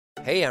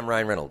Hey, I'm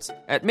Ryan Reynolds.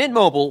 At Mint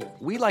Mobile,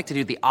 we like to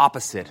do the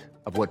opposite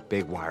of what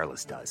Big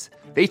Wireless does.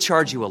 They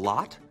charge you a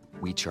lot,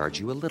 we charge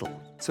you a little.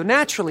 So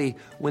naturally,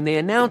 when they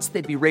announced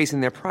they'd be raising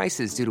their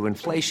prices due to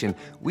inflation,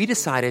 we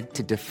decided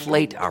to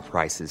deflate our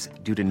prices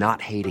due to not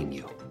hating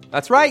you.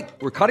 That's right.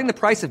 We're cutting the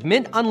price of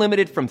Mint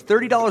Unlimited from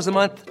 $30 a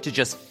month to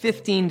just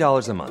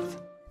 $15 a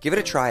month. Give it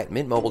a try at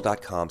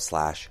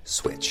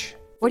mintmobile.com/switch.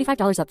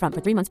 $45 up front for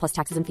 3 months plus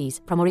taxes and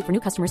fees. Promo rate for new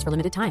customers for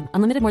limited time.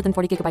 Unlimited more than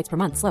 40 gigabytes per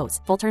month. Slows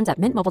full terms at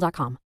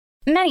mintmobile.com.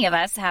 Many of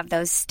us have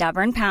those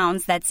stubborn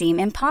pounds that seem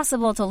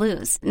impossible to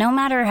lose, no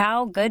matter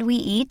how good we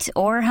eat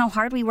or how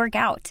hard we work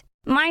out.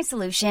 My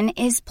solution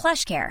is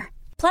PlushCare.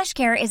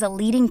 PlushCare is a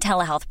leading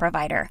telehealth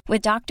provider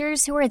with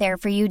doctors who are there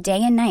for you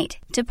day and night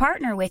to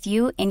partner with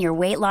you in your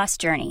weight loss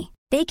journey.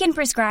 They can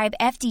prescribe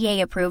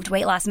FDA-approved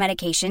weight loss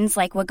medications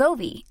like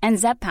Wegovy and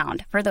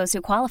Zepbound for those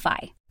who qualify.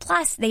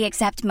 Plus, they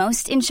accept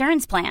most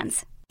insurance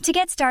plans. To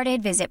get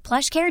started, visit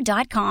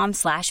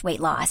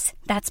plushcare.com/weightloss.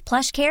 That's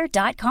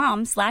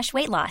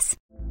plushcare.com/weightloss.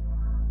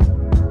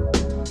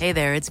 Hey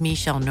there, it's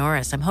Michelle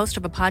Norris. I'm host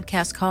of a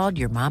podcast called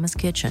Your Mama's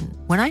Kitchen.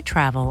 When I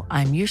travel,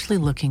 I'm usually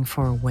looking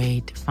for a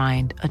way to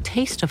find a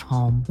taste of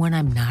home when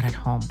I'm not at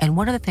home. And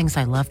one of the things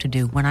I love to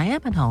do when I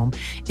am at home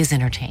is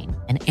entertain.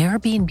 And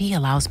Airbnb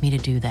allows me to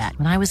do that.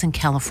 When I was in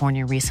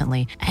California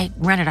recently, I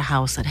rented a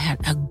house that had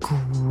a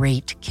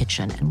great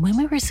kitchen. And when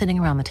we were sitting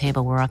around the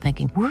table, we're all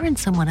thinking, we're in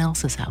someone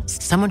else's house.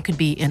 Someone could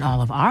be in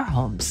all of our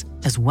homes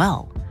as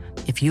well.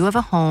 If you have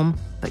a home,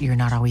 but you're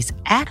not always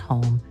at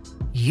home,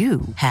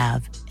 you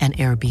have an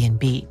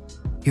Airbnb.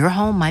 Your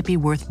home might be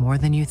worth more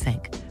than you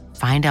think.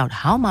 Find out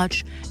how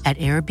much at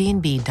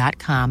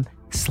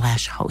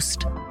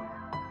airbnb.com/host.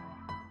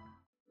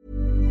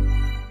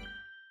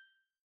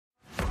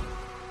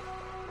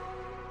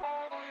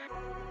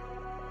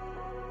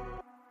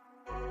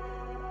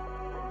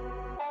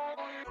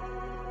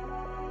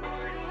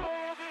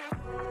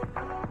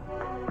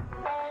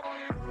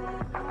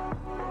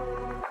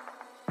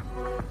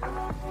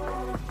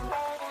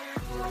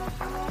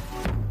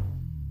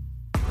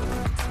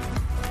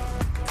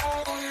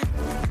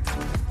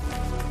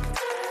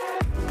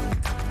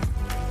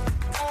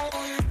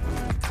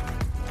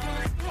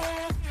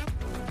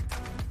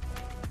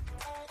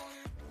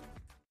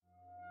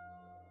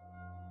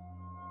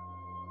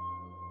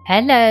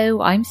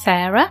 Hello, I'm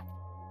Sarah.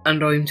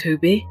 And I'm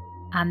Toby.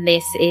 And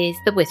this is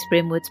the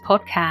Whispering Woods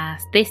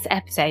podcast. This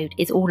episode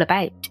is all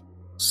about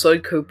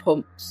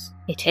Psychopomps.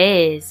 It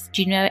is.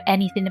 Do you know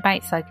anything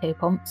about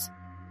Psychopomps?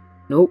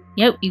 Nope.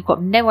 Nope, you've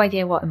got no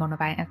idea what I'm on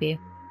about, have you?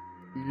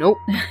 Nope.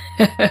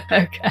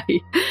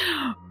 Okay.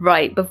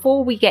 Right,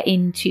 before we get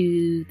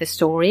into the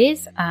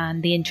stories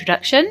and the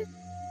introduction,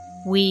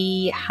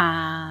 we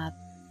have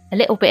a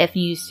little bit of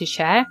news to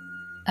share.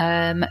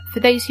 For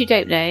those who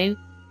don't know,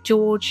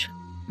 George,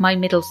 my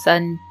middle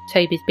son,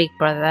 Toby's big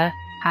brother,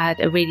 had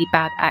a really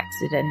bad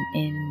accident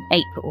in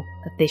April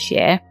of this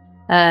year.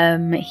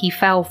 He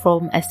fell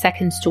from a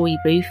second-story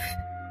roof.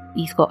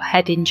 He's got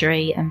head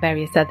injury and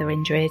various other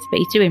injuries, but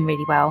he's doing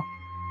really well.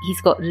 He's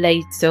got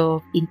loads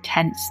of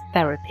intense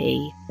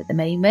therapy at the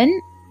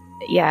moment.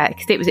 Yeah,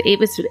 because it was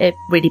a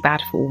really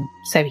bad fall.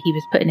 So he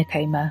was put in a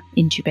coma,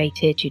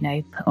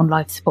 intubated, put on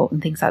life support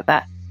and things like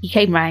that. He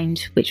came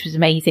round, which was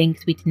amazing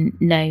because we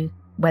didn't know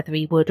whether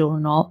he would or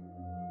not.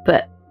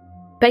 But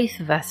both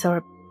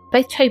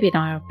Toby and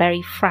I are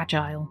very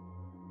fragile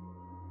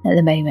at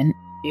the moment.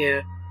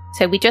 Yeah.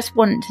 So we just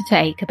want to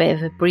take a bit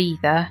of a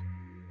breather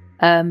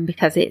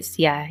because it's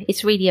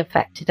really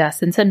affected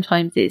us. And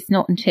sometimes it's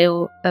not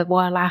until a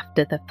while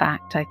after the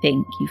fact, I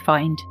think, you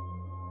find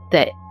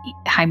that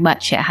how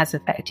much it has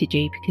affected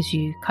you because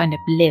you kind of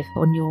live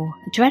on your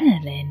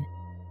adrenaline.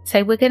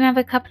 So we're going to have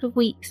a couple of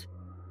weeks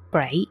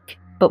break.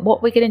 But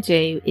what we're going to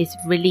do is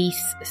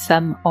release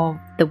some of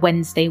the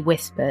Wednesday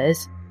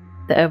Whispers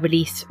that are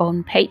released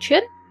on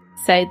Patreon.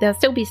 So there'll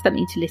still be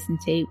something to listen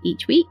to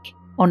each week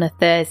on a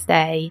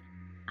Thursday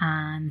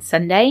and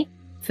Sunday.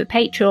 For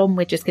Patreon,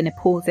 we're just going to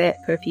pause it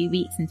for a few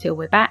weeks until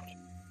we're back.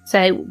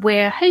 So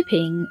we're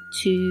hoping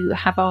to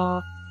have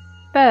our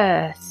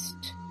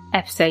first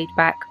episode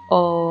back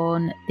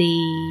on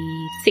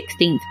the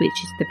 16th,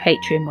 which is the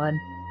Patreon one,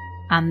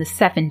 and the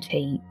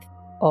 17th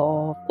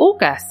of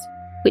August,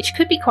 which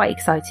could be quite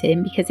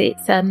exciting because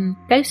it's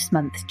Ghost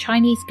Month,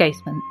 Chinese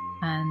Ghost Month,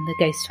 and the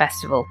Ghost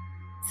Festival.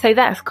 So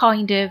that's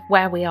kind of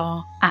where we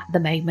are at the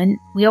moment.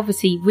 We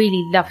obviously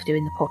really love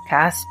doing the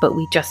podcast, but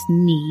we just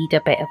need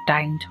a bit of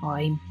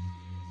downtime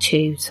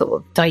to sort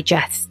of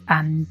digest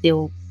and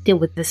deal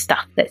with the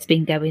stuff that's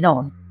been going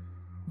on.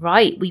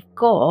 Right, we've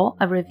got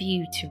a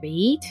review to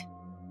read.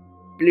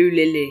 Blue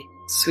Lily,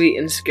 sweet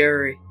and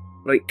scary,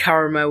 like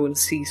caramel and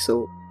sea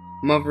salt.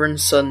 Mother and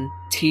son,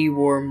 tea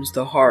warms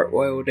the heart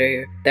while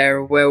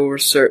they're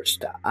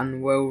well-researched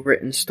and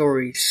well-written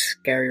stories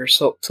scare your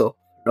socks off.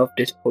 Love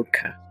this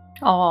podcast.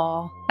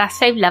 Oh, that's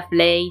so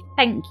lovely.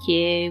 Thank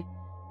you.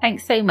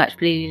 Thanks so much,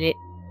 Blue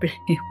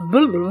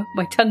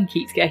my tongue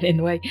keeps getting in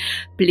the way.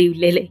 Blue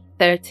Lily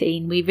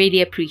 13. We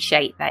really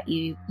appreciate that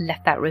you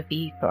left that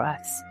review for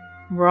us.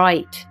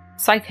 Right,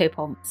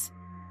 Psychopomps.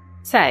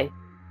 So,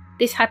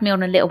 this had me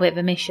on a little bit of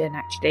a mission,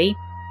 actually,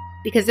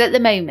 because at the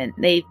moment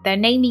they're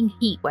naming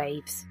heat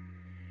waves.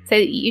 So,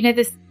 you know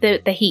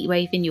the heat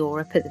wave in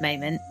Europe at the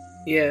moment?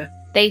 Yeah.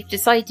 They've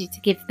decided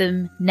to give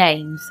them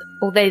names,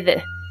 although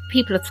the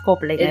people are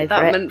squabbling over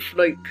that it. meant for,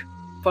 like,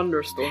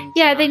 thunderstorms?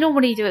 Yeah, they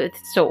normally do it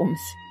with storms.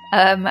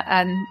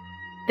 And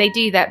they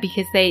do that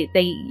because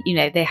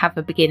they have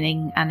a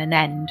beginning and an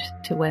end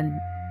to when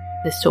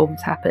the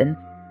storms happen.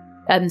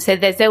 So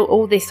there's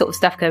all this sort of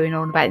stuff going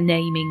on about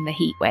naming the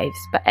heat waves.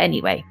 But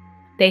anyway,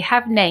 they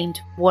have named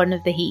one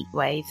of the heat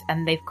waves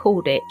and they've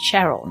called it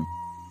Charon.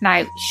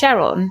 Now,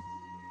 Charon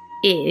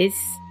is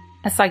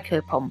a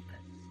psychopomp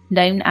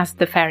known as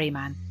the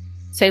Ferryman.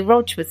 So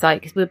Rog was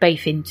like, because we're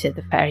both into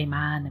the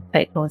Ferryman and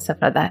folklore and stuff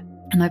like that.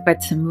 And I've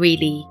read some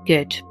really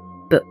good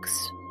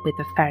books with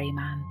the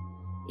Ferryman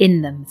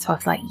in them. So I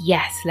was like,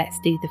 yes, let's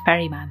do the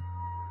Ferryman.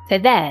 So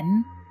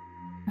then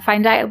I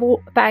found out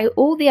about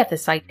all the other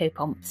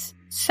psychopomps.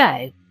 So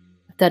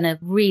I've done a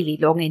really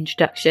long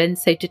introduction.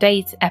 So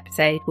today's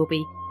episode will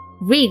be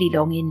really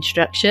long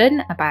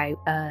introduction about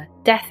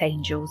death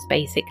angels,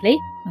 basically.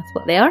 That's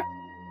what they are.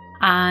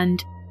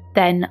 And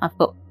then I've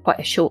got quite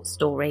a short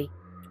story.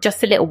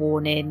 Just a little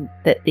warning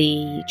that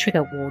the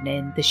trigger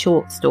warning, the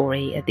short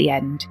story at the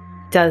end,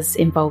 does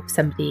involve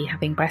somebody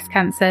having breast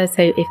cancer.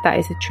 So if that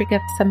is a trigger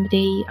for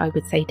somebody, I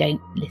would say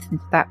don't listen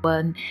to that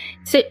one.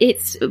 So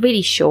it's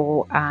really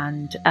short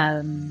and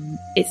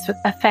it's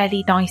a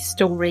fairly nice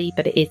story,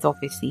 but it is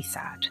obviously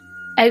sad.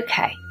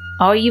 Okay,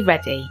 are you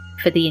ready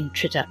for the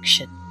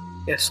introduction?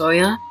 Yes, I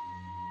am.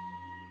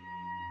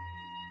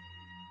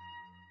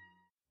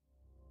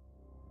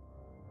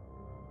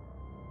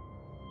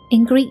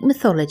 In Greek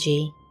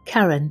mythology,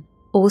 Charon,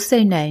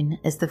 also known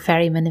as the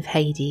Ferryman of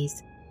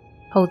Hades,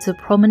 holds a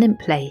prominent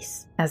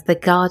place as the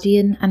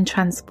guardian and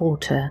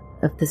transporter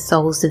of the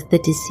souls of the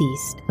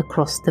deceased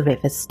across the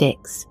river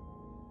Styx.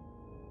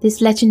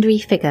 This legendary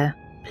figure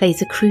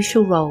plays a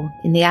crucial role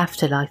in the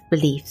afterlife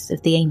beliefs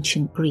of the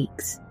ancient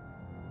Greeks,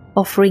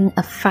 offering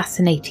a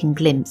fascinating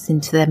glimpse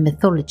into their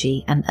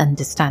mythology and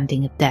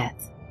understanding of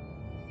death.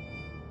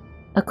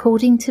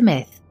 According to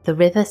myth, the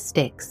river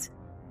Styx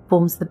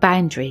forms the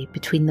boundary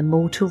between the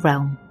mortal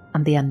realm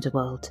and the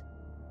underworld,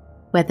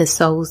 where the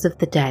souls of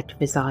the dead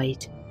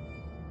reside.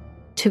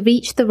 To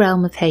reach the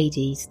realm of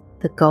Hades,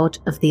 the god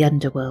of the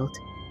underworld,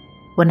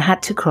 one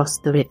had to cross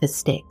the river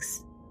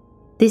Styx.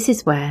 This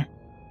is where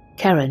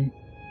Charon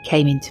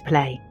came into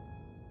play.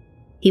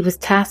 He was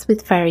tasked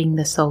with ferrying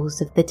the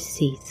souls of the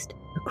deceased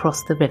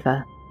across the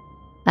river,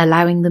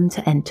 allowing them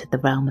to enter the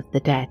realm of the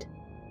dead.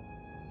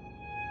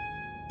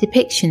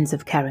 Depictions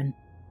of Charon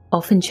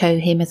often show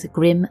him as a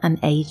grim and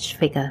aged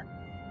figure,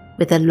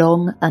 with a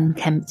long,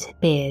 unkempt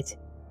beard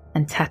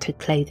and tattered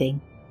clothing.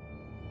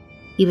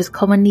 He was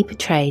commonly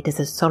portrayed as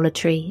a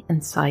solitary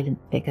and silent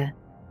figure,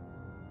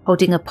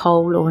 holding a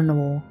pole or an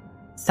oar,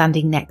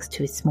 standing next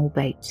to his small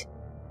boat.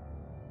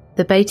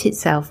 The boat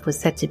itself was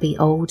said to be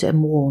old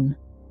and worn,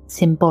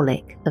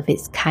 symbolic of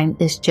its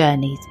countless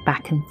journeys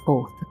back and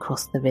forth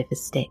across the river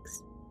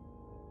Styx.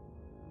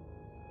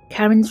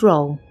 Charon's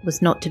role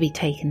was not to be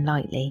taken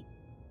lightly.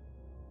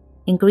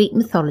 In Greek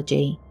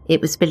mythology, it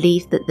was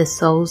believed that the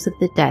souls of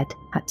the dead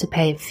had to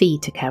pay a fee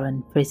to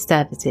Charon for his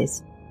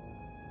services.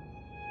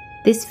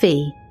 This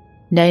fee,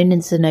 known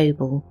as an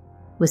obol,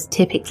 was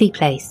typically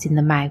placed in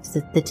the mouths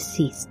of the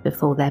deceased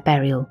before their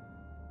burial.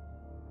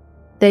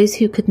 Those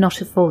who could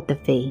not afford the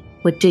fee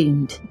were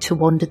doomed to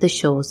wander the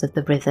shores of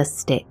the river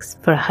Styx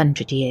for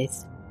 100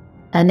 years,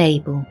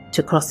 unable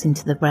to cross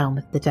into the realm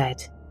of the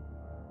dead.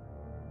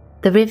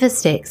 The river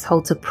Styx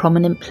holds a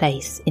prominent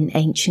place in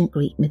ancient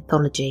Greek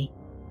mythology.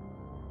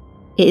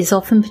 It is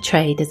often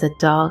portrayed as a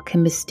dark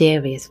and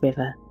mysterious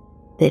river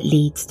that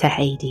leads to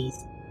Hades.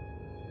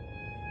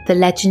 The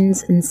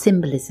legends and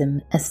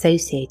symbolism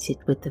associated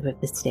with the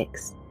river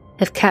Styx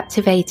have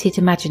captivated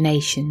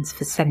imaginations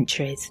for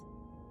centuries.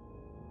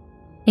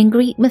 In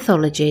Greek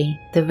mythology,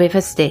 the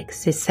river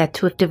Styx is said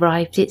to have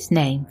derived its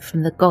name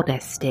from the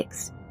goddess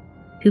Styx,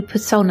 who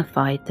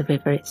personified the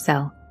river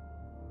itself.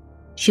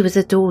 She was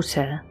a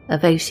daughter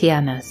of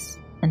Oceanus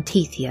and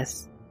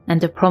Theseus,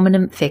 and a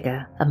prominent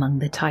figure among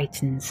the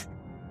Titans.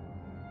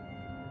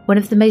 One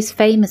of the most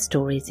famous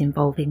stories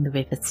involving the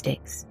river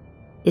Styx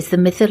is the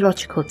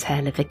mythological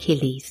tale of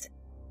Achilles.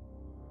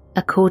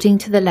 According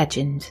to the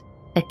legend,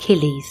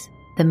 Achilles,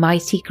 the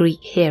mighty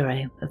Greek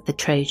hero of the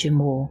Trojan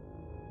War,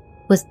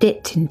 was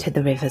dipped into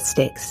the river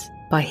Styx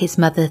by his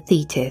mother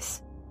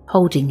Thetis,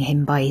 holding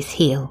him by his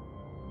heel.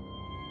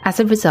 As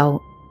a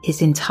result,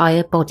 his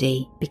entire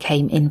body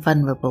became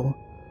invulnerable,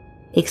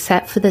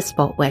 except for the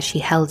spot where she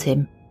held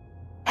him,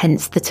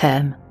 hence the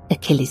term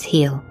Achilles'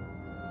 heel.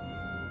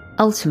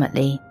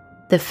 Ultimately,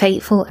 the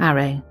fateful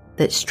arrow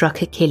that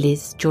struck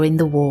Achilles during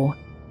the war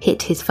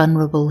hit his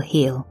vulnerable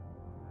heel,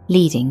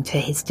 leading to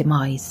his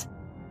demise.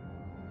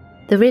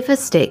 The river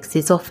Styx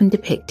is often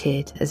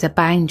depicted as a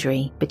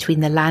boundary between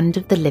the land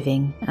of the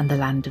living and the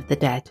land of the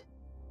dead.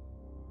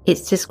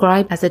 It's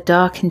described as a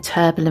dark and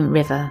turbulent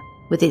river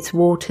with its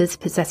waters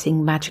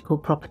possessing magical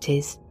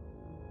properties.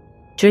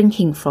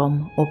 drinking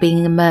from or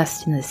being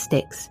immersed in the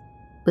Styx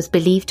was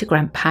believed to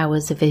grant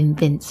powers of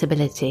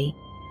invincibility.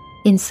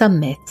 In some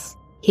myths,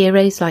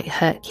 heroes like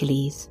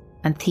Hercules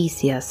and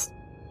Theseus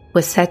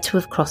were said to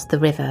have crossed the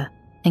river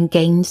and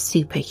gained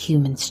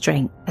superhuman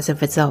strength as a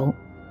result.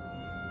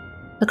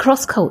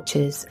 Across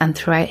cultures and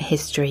throughout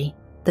history,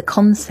 the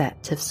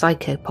concept of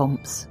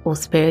psychopomps, or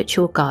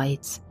spiritual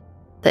guides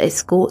that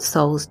escort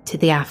souls to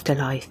the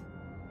afterlife,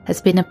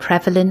 has been a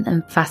prevalent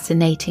and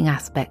fascinating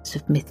aspect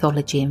of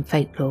mythology and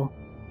folklore.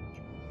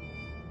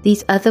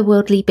 These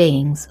otherworldly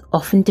beings,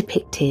 often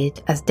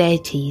depicted as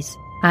deities,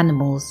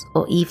 animals,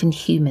 or even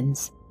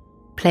humans,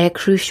 play a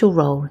crucial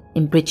role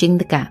in bridging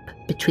the gap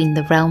between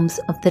the realms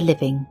of the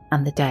living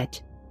and the dead.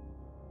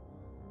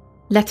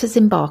 Let us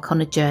embark on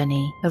a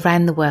journey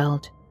around the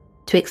world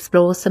to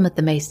explore some of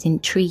the most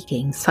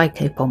intriguing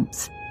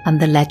psychopomps and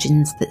the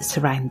legends that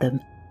surround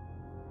them.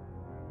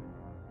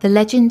 The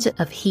legend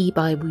of He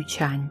Bai Wu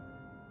Chang,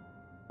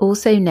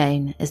 also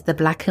known as the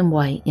Black and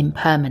White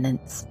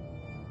Impermanence,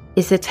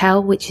 is a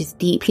tale which is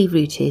deeply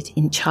rooted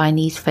in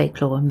Chinese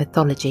folklore and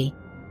mythology.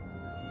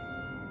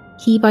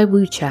 He Bai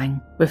Wu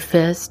Chang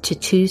refers to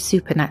two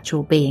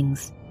supernatural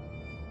beings,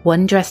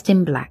 one dressed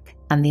in black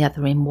and the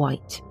other in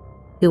white,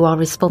 who are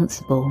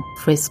responsible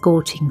for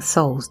escorting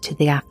souls to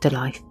the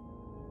afterlife.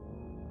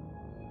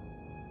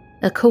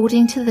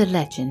 According to the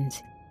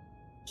legend,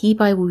 He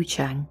Bai Wu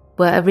Chang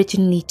were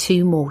originally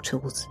two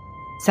mortals,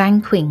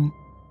 Zhang Qing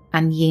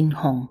and Yin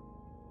Hong,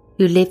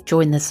 who lived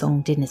during the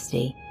Song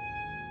dynasty.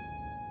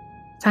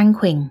 Zhang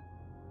Qing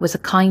was a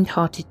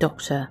kind-hearted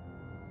doctor,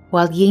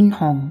 while Yin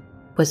Hong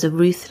was a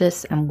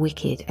ruthless and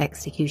wicked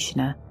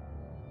executioner.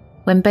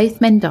 When both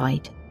men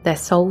died, their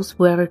souls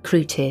were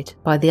recruited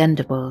by the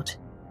underworld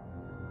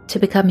to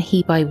become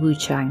He Bai Wu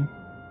Chang,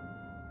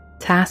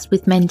 tasked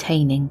with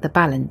maintaining the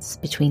balance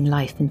between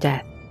life and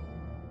death.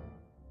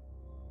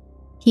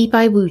 He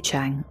Bai Wu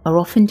Chang are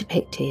often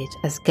depicted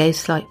as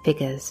ghost-like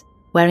figures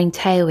wearing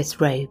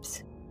Taoist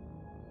robes.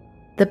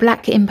 The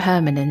Black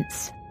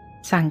Impermanence,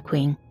 Zhang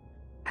Qing,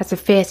 has a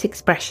fierce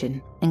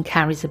expression and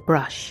carries a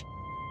brush,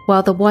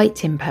 while the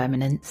White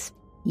Impermanence,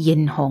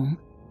 Yin Hong,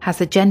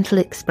 has a gentle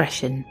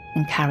expression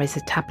and carries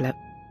a tablet.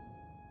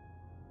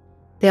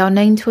 They are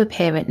known to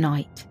appear at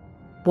night,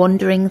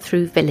 wandering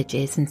through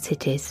villages and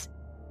cities,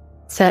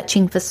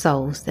 searching for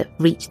souls that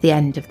reach the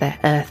end of their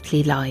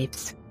earthly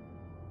lives.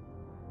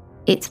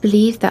 It's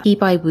believed that He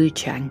Bai Wu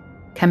Chang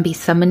can be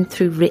summoned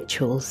through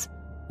rituals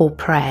or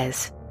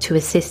prayers to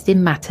assist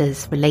in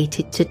matters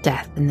related to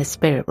death and the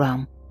spirit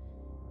realm.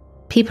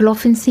 People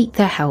often seek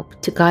their help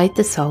to guide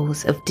the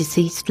souls of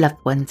deceased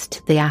loved ones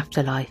to the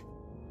afterlife,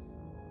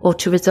 or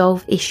to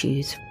resolve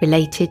issues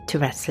related to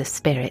restless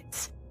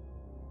spirits.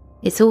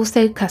 It's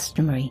also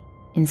customary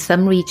in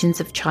some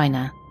regions of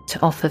China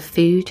to offer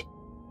food,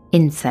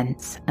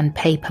 incense and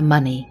paper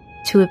money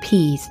to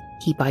appease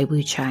He Bai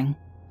Wu Chang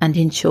and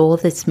ensure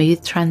the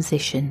smooth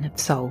transition of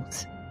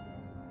souls.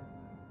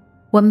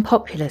 One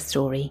popular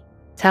story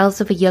tells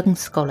of a young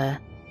scholar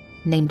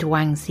named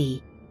Wang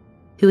Zi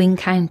who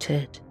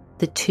encountered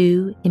the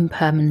two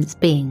impermanence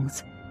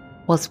beings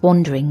whilst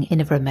wandering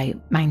in a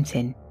remote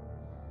mountain.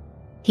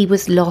 He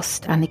was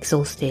lost and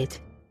exhausted,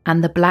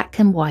 and the black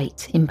and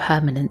white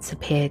impermanence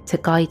appeared to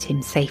guide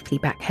him safely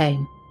back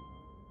home.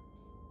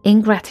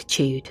 In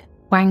gratitude,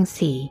 Wang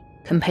Zi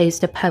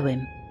composed a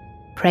poem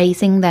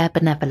praising their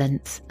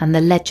benevolence, and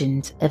the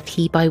legend of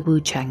He Bai Wu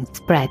Chang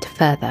spread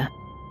further.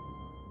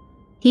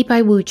 He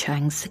Bai Wu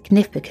Chang's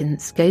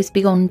significance goes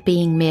beyond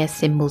being mere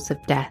symbols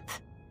of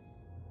death.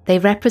 They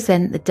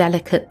represent the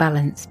delicate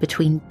balance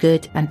between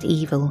good and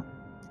evil,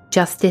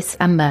 justice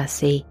and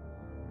mercy,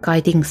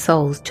 guiding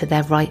souls to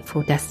their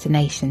rightful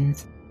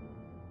destinations.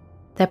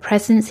 Their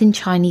presence in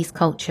Chinese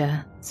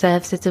culture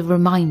serves as a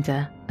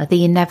reminder of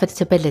the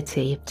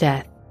inevitability of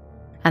death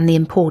and the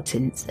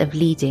importance of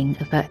leading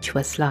a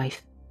virtuous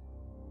life.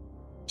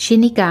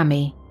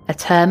 Shinigami, a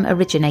term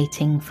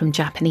originating from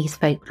Japanese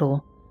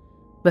folklore,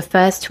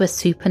 refers to a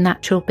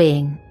supernatural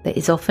being that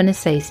is often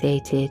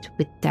associated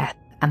with death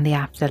and the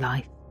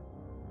afterlife.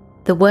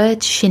 The word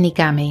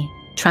Shinigami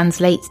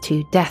translates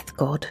to death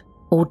god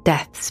or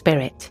death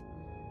spirit,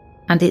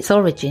 and its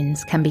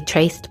origins can be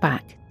traced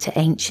back to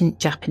ancient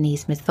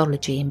Japanese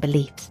mythology and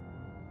beliefs.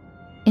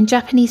 In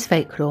Japanese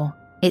folklore,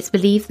 it's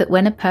believed that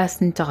when a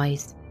person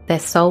dies, their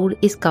soul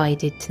is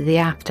guided to the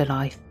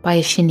afterlife by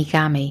a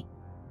Shinigami.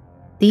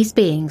 These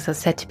beings are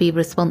said to be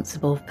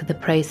responsible for the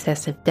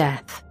process of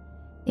death,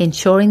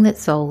 ensuring that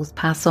souls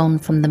pass on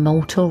from the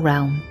mortal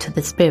realm to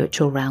the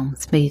spiritual realm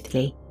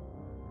smoothly.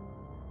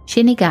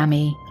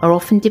 Shinigami are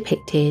often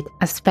depicted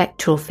as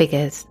spectral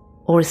figures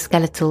or as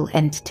skeletal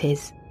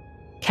entities,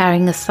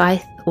 carrying a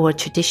scythe or a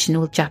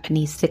traditional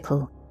Japanese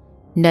sickle,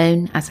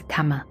 known as a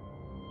kama.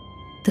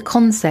 The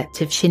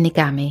concept of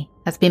Shinigami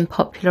has been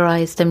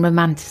popularised and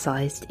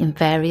romanticised in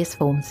various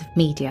forms of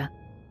media,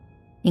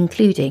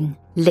 including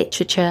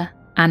literature,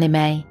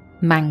 anime,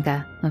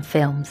 manga and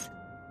films.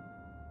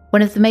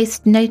 One of the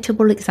most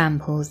notable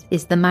examples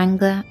is the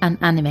manga and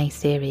anime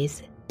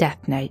series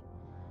Death Note,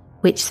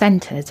 which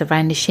centres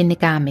around a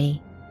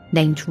Shinigami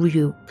named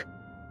Ryuk.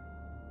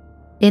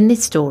 In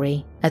this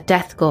story, a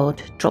death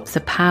god drops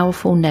a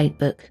powerful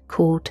notebook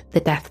called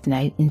the Death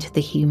Note into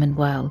the human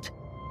world,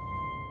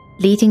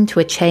 leading to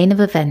a chain of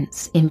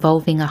events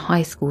involving a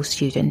high school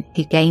student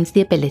who gains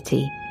the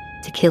ability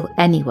to kill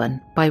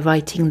anyone by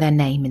writing their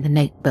name in the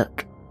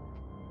notebook.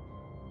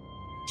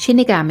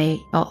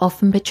 Shinigami are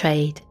often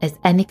portrayed as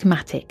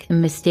enigmatic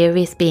and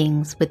mysterious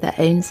beings with their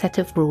own set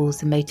of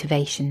rules and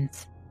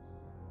motivations.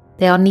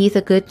 They are neither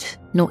good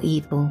nor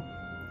evil,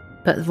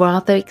 but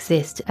rather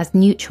exist as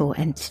neutral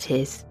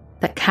entities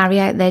that carry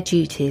out their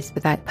duties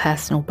without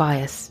personal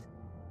bias.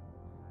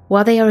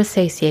 While they are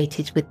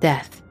associated with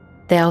death,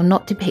 they are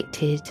not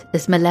depicted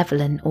as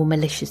malevolent or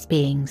malicious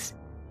beings.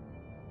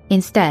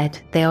 Instead,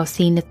 they are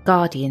seen as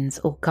guardians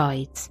or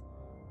guides,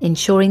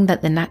 ensuring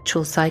that the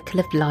natural cycle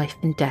of life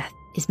and death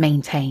is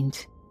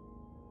maintained.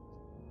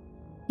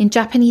 In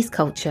Japanese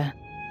culture,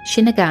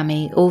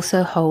 Shinigami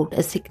also hold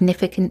a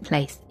significant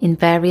place in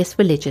various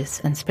religious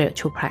and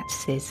spiritual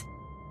practices.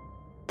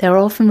 They are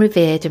often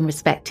revered and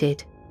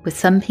respected, with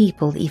some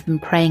people even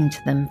praying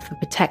to them for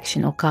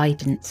protection or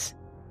guidance.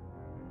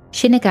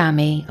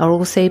 Shinigami are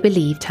also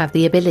believed to have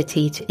the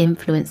ability to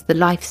influence the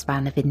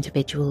lifespan of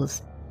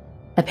individuals,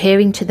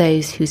 appearing to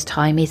those whose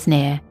time is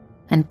near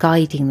and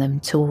guiding them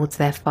towards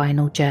their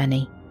final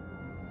journey.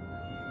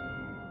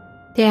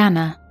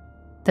 Diana,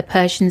 the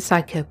Persian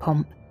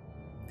psychopomp,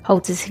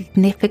 holds a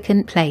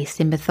significant place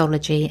in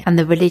mythology and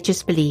the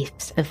religious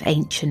beliefs of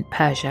ancient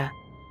Persia.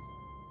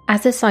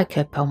 As a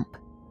psychopomp,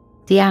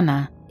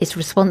 Diana is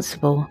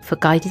responsible for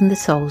guiding the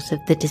souls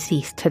of the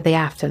deceased to the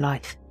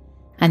afterlife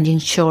and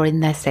ensuring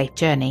their safe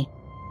journey.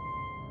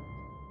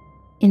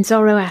 In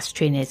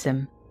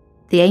Zoroastrianism,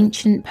 the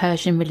ancient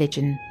Persian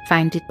religion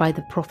founded by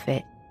the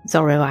prophet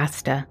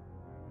Zoroaster,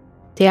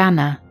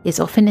 Diana is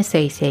often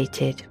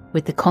associated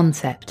with the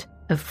concept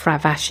of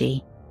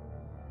Fravashi,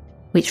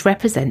 which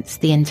represents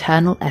the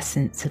internal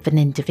essence of an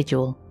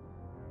individual.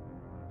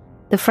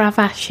 The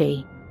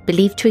Fravashi,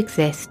 believed to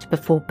exist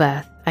before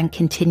birth and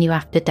continue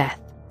after death,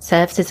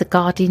 serves as a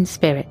guardian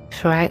spirit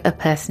throughout a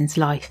person's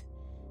life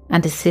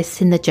and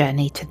assists in the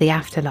journey to the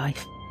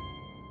afterlife.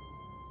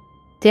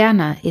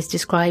 Diana is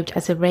described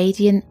as a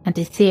radiant and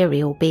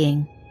ethereal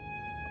being,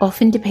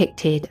 often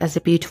depicted as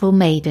a beautiful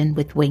maiden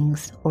with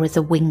wings or as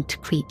a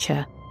winged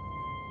creature.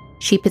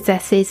 She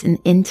possesses an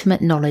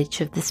intimate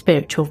knowledge of the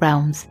spiritual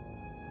realms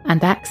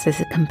and acts as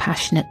a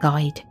compassionate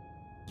guide,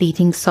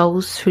 leading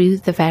souls through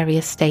the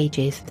various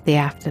stages of the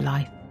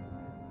afterlife.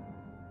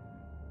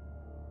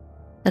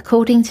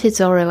 According to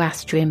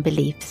Zoroastrian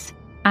beliefs,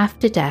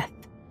 after death,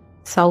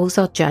 souls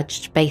are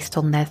judged based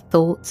on their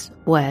thoughts,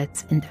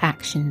 words, and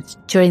actions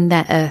during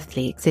their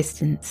earthly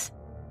existence.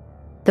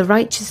 The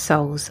righteous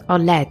souls are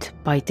led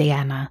by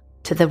Diana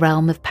to the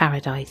realm of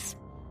paradise,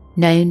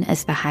 known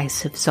as the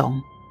House of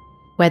Song,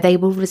 where they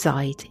will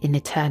reside in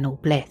eternal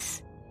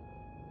bliss.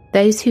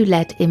 Those who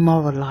led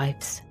immoral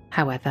lives,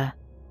 however,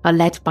 are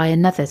led by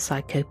another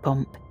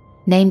psychopomp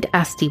named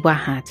Asti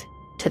Wahad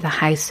to the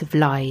House of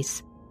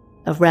Lies,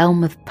 a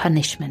realm of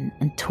punishment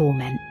and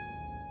torment.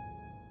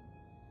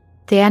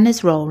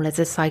 Diana's role as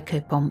a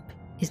psychopomp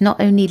is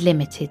not only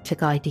limited to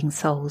guiding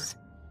souls,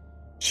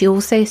 she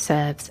also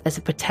serves as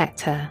a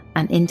protector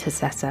and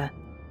intercessor,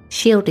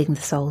 shielding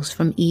the souls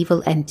from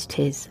evil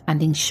entities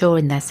and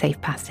ensuring their safe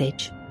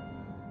passage.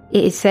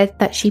 It is said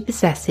that she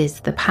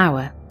possesses the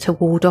power to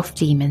ward off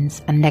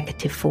demons and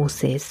negative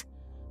forces,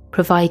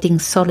 providing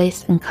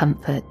solace and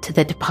comfort to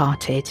the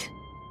departed.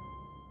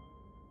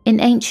 In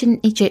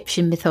ancient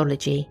Egyptian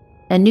mythology,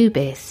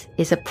 Anubis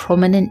is a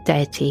prominent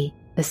deity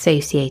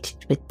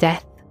associated with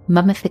death,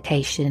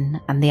 mummification,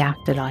 and the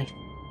afterlife.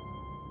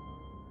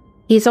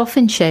 He is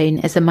often shown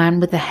as a man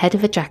with the head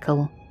of a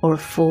jackal or a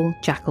full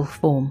jackal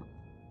form.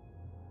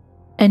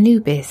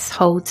 Anubis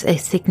holds a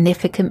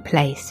significant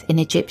place in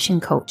Egyptian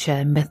culture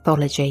and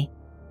mythology,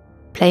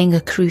 playing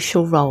a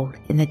crucial role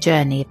in the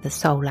journey of the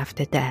soul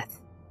after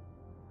death.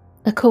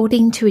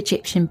 According to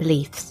Egyptian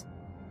beliefs,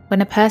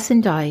 when a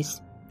person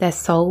dies, their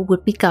soul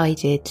would be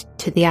guided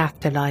to the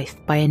afterlife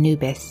by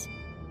Anubis.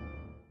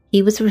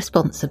 He was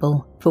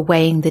responsible for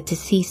weighing the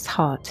deceased's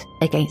heart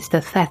against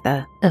the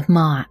feather of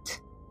Ma'at,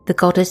 the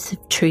goddess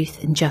of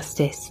truth and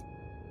justice.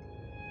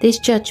 This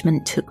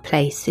judgment took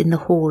place in the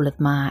hall of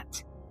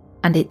Ma'at,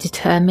 and it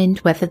determined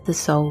whether the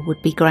soul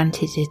would be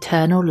granted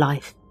eternal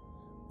life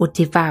or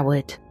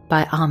devoured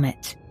by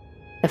Amet,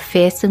 a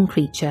fearsome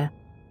creature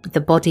with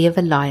the body of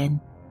a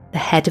lion, the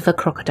head of a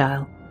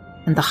crocodile,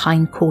 and the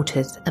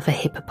hindquarters of a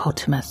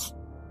hippopotamus.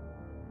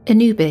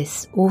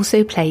 Anubis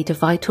also played a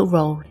vital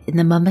role in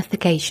the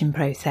mummification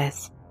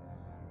process.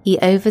 He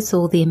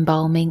oversaw the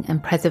embalming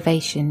and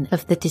preservation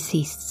of the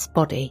deceased's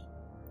body,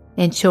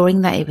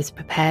 ensuring that it was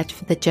prepared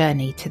for the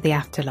journey to the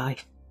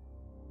afterlife.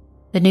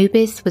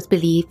 Anubis was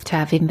believed to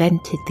have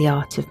invented the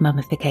art of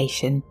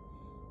mummification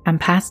and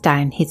passed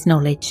down his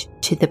knowledge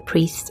to the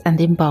priests and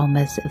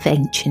embalmers of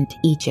ancient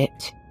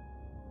Egypt.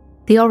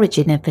 The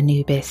origin of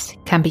Anubis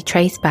can be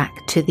traced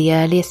back to the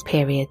earliest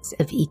periods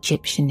of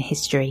Egyptian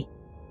history.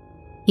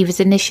 He was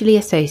initially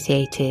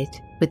associated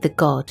with the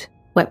god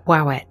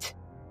Wetwawet,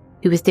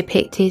 who was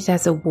depicted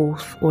as a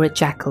wolf or a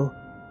jackal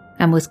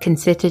and was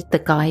considered the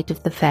guide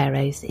of the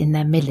pharaohs in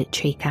their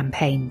military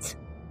campaigns.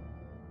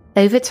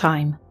 Over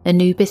time,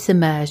 Anubis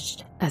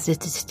emerged as a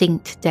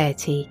distinct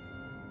deity,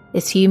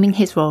 assuming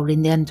his role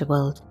in the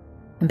underworld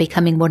and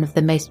becoming one of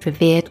the most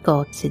revered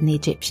gods in the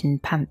Egyptian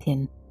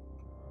pantheon.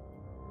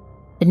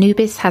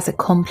 Anubis has a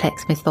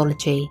complex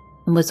mythology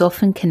and was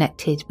often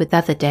connected with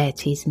other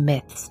deities and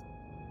myths.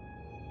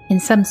 In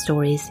some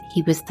stories,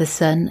 he was the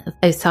son of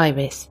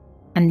Osiris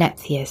and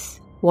Nephthys,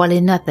 while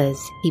in others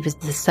he was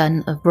the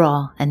son of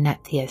Ra and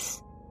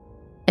Nephthys.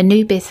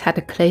 Anubis had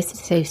a close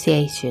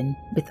association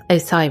with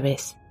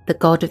Osiris, the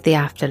god of the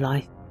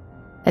afterlife,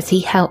 as he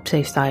helped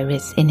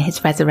Osiris in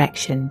his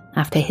resurrection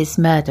after his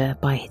murder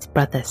by his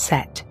brother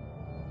Set.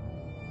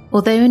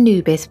 Although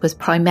Anubis was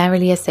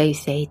primarily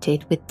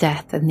associated with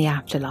death and the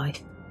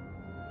afterlife,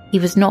 he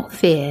was not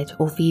feared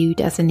or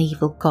viewed as an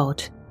evil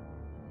god.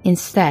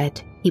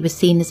 Instead, he was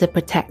seen as a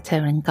protector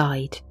and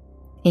guide,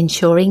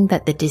 ensuring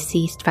that the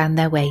deceased found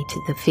their way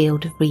to the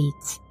Field of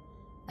Reeds,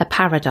 a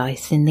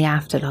paradise in the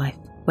afterlife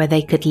where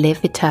they could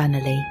live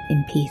eternally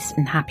in peace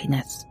and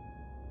happiness.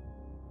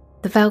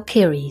 The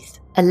Valkyries,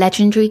 a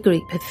legendary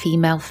group of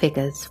female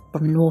figures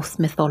from Norse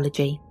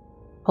mythology,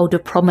 hold a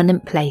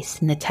prominent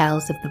place in the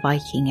tales of the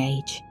Viking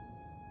Age.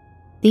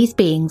 These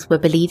beings were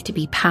believed to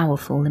be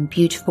powerful and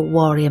beautiful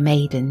warrior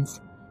maidens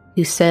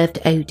who served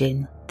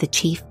Odin, the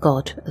chief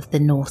god of the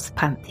Norse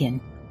pantheon.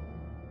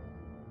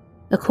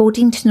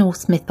 According to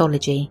Norse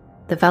mythology,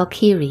 the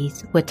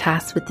Valkyries were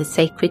tasked with the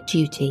sacred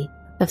duty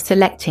of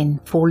selecting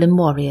fallen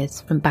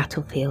warriors from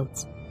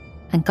battlefields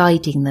and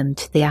guiding them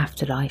to the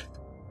afterlife.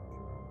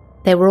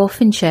 They were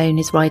often shown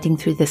as riding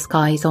through the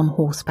skies on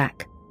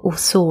horseback or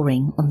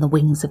soaring on the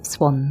wings of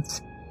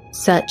swans,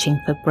 searching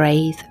for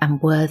brave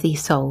and worthy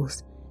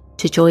souls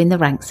to join the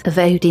ranks of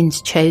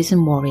Odin's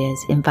chosen warriors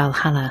in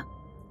Valhalla,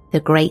 the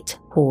great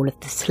hall of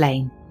the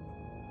slain.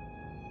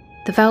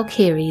 The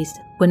Valkyries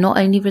were not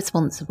only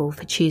responsible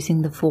for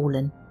choosing the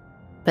fallen,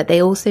 but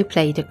they also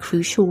played a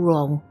crucial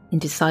role in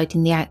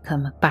deciding the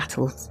outcome of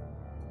battles.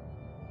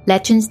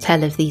 Legends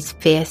tell of these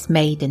fierce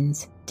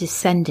maidens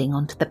descending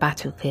onto the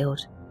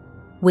battlefield,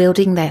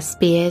 wielding their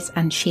spears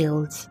and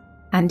shields,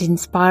 and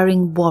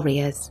inspiring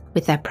warriors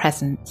with their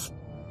presence.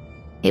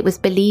 It was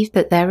believed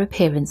that their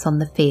appearance on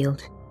the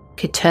field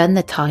could turn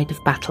the tide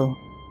of battle,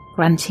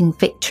 granting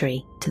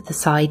victory to the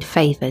side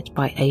favoured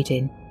by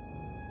Odin.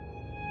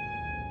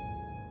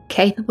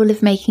 Capable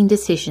of making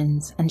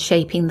decisions and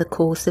shaping the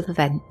course of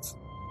events,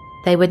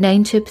 they were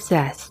known to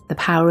possess the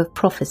power of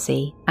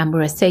prophecy and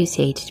were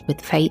associated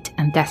with fate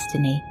and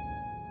destiny.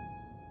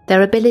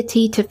 Their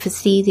ability to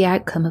foresee the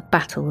outcome of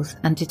battles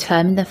and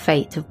determine the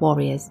fate of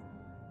warriors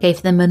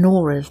gave them an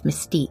aura of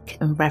mystique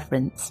and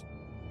reverence.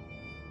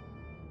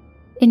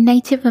 In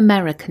Native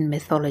American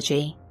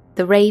mythology,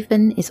 the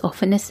raven is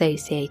often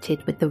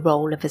associated with the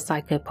role of a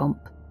psychopomp,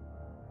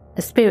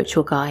 a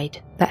spiritual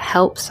guide that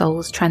helps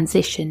souls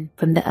transition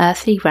from the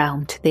earthly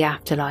realm to the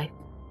afterlife.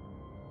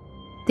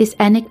 This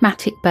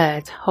enigmatic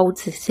bird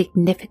holds a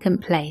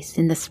significant place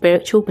in the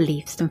spiritual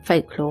beliefs and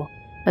folklore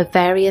of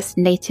various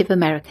Native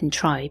American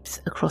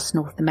tribes across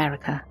North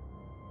America.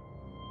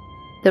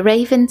 The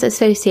raven's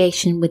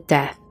association with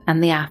death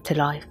and the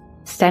afterlife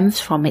stems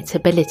from its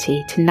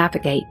ability to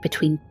navigate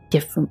between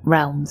different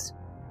realms.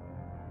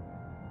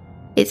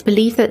 It's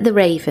believed that the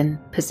raven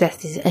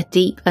possesses a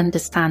deep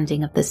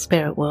understanding of the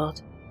spirit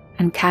world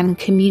and can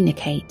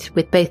communicate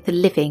with both the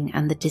living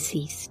and the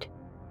deceased.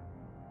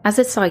 As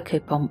a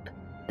psychopomp,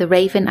 the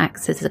raven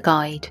acts as a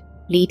guide,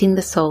 leading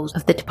the souls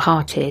of the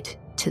departed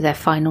to their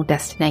final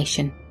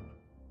destination.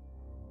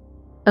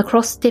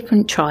 Across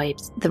different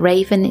tribes, the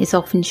raven is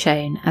often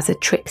shown as a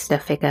trickster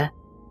figure,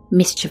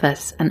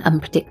 mischievous and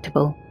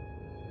unpredictable.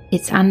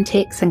 Its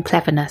antics and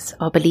cleverness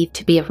are believed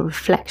to be a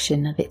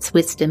reflection of its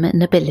wisdom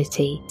and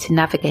ability to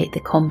navigate the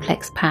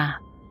complex path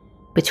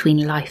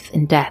between life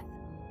and death.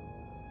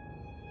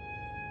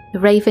 The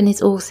raven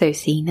is also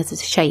seen as a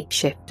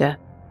shapeshifter,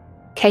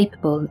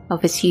 capable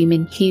of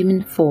assuming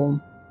human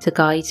form to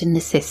guide and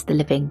assist the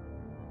living.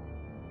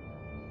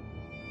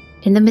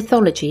 In the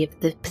mythology of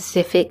the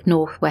Pacific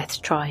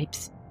Northwest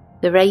tribes,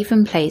 the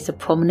raven plays a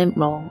prominent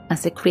role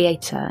as a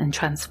creator and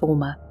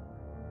transformer.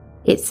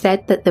 It's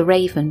said that the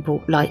raven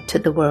brought light to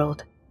the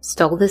world,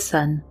 stole the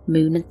sun,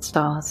 moon and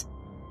stars,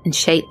 and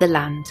shaped the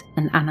land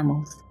and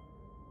animals.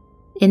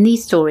 In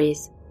these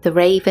stories, the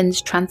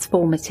raven's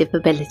transformative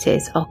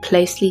abilities are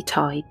closely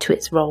tied to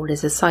its role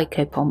as a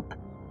psychopomp.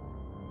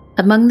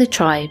 Among the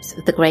tribes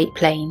of the Great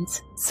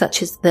Plains,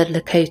 such as the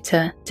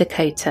Lakota,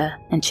 Dakota,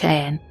 and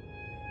Cheyenne,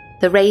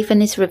 the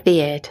raven is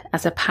revered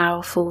as a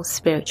powerful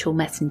spiritual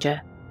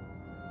messenger.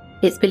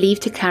 It's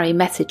believed to carry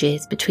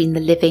messages between the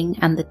living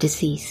and the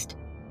deceased,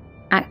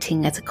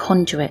 acting as a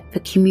conduit for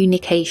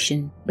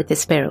communication with the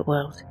spirit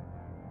world.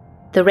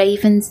 The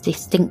raven's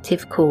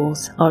distinctive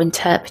calls are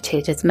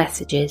interpreted as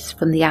messages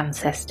from the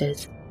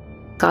ancestors,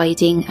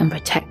 guiding and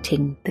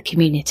protecting the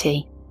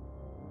community.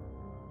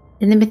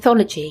 In the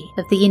mythology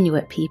of the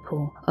Inuit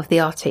people of the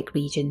Arctic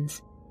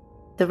regions,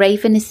 the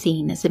raven is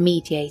seen as a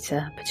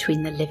mediator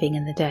between the living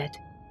and the dead.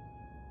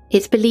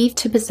 It's believed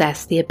to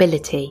possess the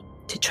ability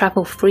to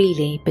travel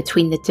freely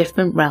between the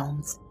different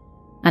realms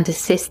and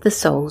assist the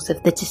souls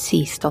of the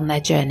deceased on their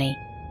journey.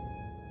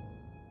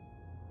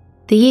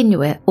 The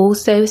Inuit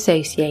also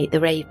associate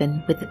the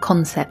raven with the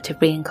concept of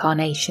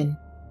reincarnation,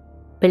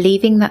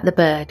 believing that the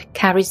bird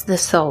carries the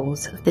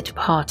souls of the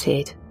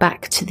departed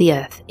back to the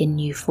earth in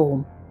new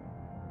form.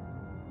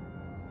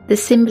 The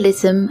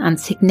symbolism and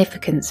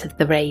significance of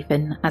the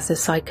raven as a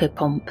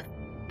psychopomp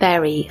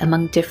vary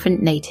among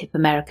different Native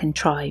American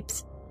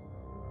tribes,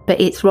 but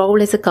its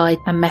role as a guide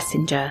and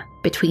messenger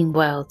between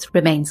worlds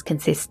remains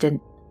consistent.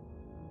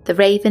 The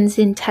raven's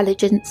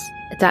intelligence,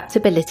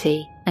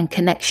 adaptability, and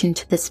connection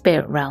to the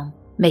spirit realm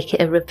make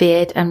it a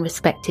revered and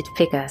respected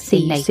figure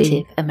in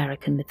Native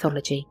American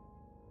mythology.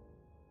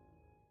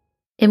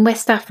 In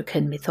West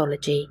African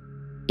mythology,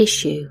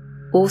 Ishu,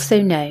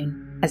 also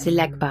known as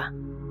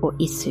Ilegba or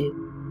Isu,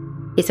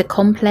 is a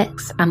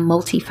complex and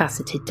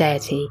multifaceted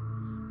deity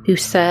who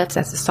serves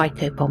as a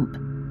psychopomp.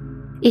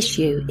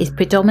 Ishu is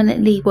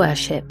predominantly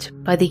worshipped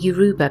by the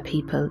Yoruba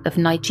people of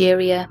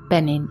Nigeria,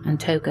 Benin and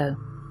Togo.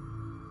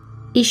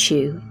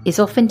 Ishu is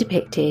often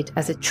depicted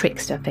as a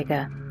trickster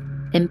figure,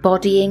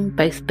 embodying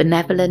both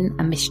benevolent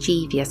and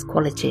mischievous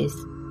qualities.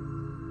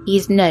 He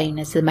is known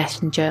as the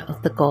messenger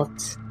of the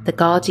gods, the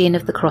guardian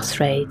of the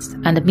crossroads,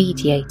 and a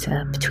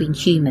mediator between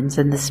humans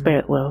and the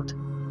spirit world.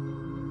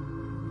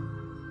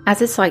 As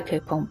a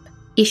psychopomp,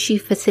 Ishu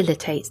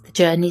facilitates the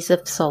journeys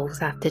of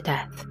souls after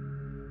death,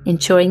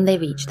 ensuring they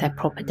reach their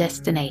proper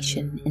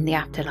destination in the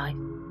afterlife.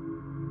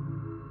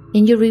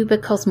 In Yoruba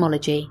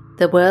cosmology,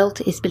 the world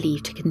is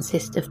believed to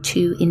consist of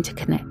two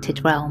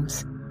interconnected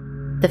realms: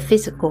 the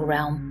physical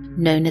realm,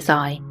 known as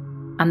I,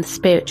 and the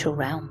spiritual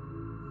realm,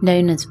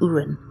 known as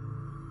Urun.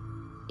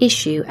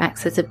 Ishu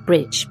acts as a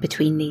bridge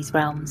between these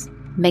realms,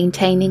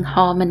 maintaining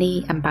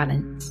harmony and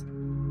balance.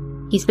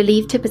 He's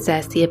believed to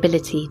possess the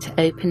ability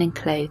to open and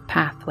close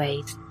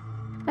pathways,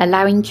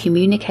 allowing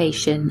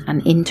communication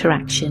and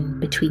interaction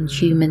between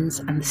humans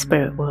and the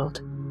spirit world.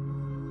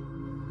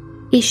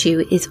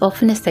 Ishu is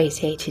often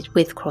associated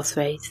with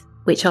crossroads,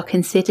 which are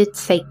considered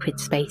sacred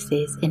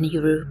spaces in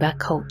Yoruba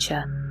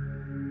culture.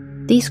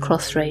 These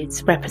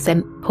crossroads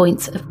represent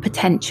points of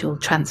potential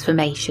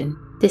transformation,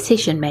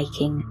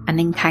 decision-making, and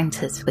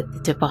encounters with the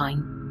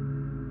divine.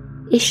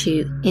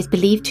 Ishu is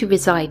believed to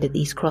reside at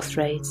these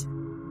crossroads,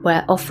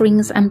 where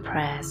offerings and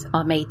prayers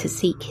are made to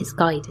seek his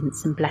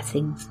guidance and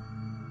blessings.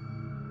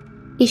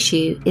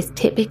 Ishu is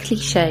typically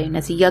shown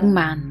as a young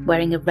man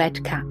wearing a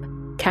red cap,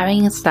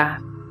 carrying a staff,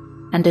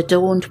 and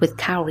adorned with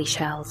cowrie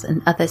shells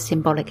and other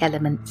symbolic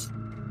elements.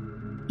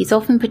 He's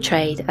often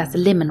portrayed as a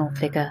liminal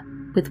figure,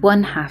 with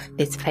one half of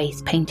his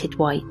face painted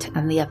white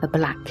and the other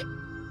black,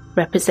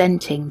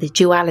 representing the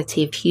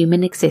duality of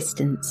human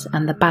existence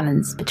and the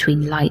balance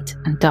between light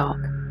and dark.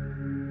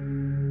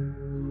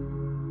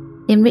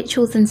 In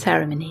rituals and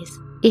ceremonies,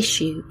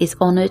 Ishu is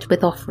honoured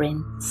with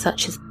offerings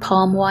such as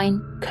palm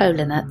wine,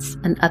 kola nuts,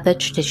 and other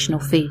traditional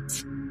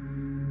foods.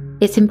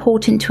 It's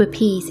important to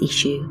appease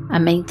Ishu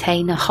and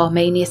maintain a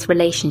harmonious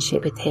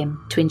relationship with him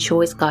to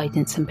ensure his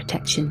guidance and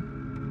protection.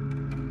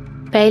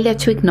 Failure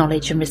to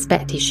acknowledge and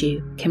respect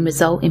Ishu can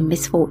result in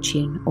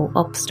misfortune or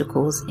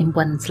obstacles in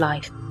one's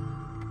life.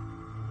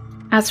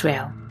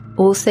 Azrael,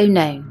 also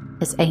known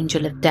as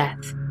Angel of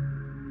Death,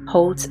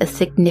 holds a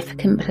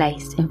significant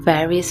place in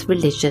various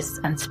religious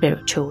and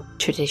spiritual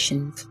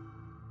traditions.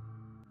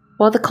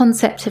 While the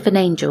concept of an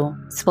angel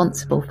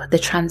responsible for the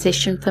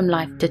transition from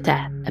life to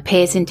death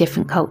appears in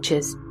different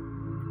cultures,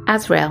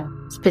 Azrael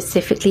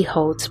specifically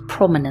holds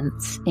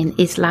prominence in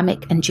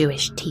Islamic and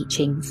Jewish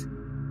teachings.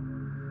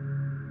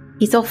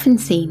 He's often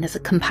seen as a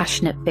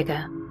compassionate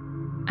figure.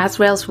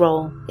 Azrael's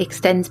role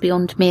extends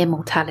beyond mere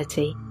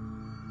mortality,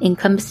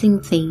 encompassing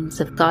themes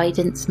of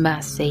guidance,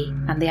 mercy,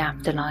 and the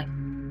afterlife.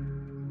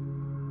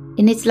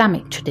 In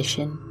Islamic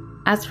tradition,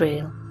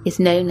 Azrael is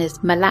known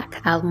as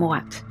Malak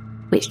al-Muat,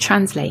 which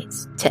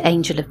translates to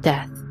Angel of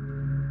Death.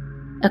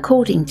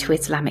 According to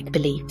Islamic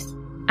beliefs,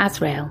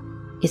 Azrael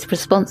is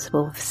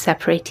responsible for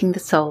separating the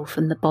soul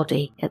from the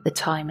body at the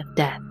time of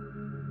death.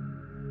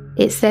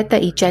 It's said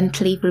that he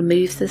gently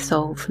removes the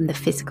soul from the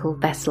physical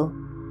vessel,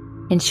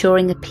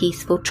 ensuring a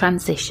peaceful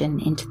transition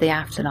into the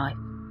afterlife.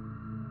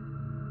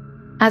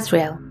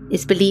 Azrael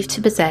is believed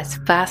to possess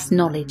vast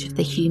knowledge of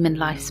the human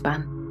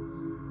lifespan,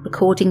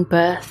 recording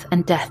birth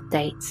and death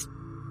dates,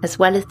 as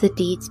well as the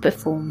deeds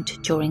performed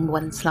during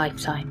one's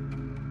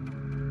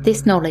lifetime.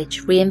 This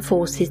knowledge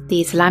reinforces the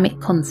Islamic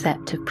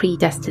concept of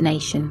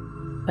predestination,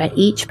 where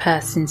each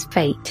person's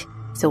fate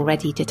is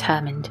already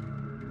determined.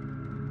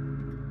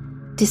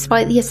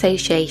 Despite the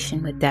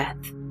association with death,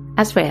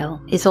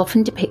 Azrael is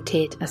often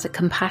depicted as a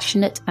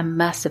compassionate and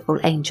merciful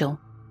angel.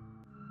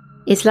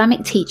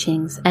 Islamic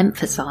teachings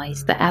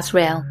emphasize that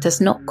Azrael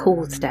does not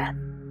cause death,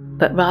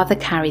 but rather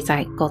carries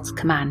out God's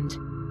command.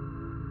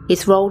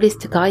 His role is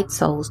to guide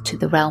souls to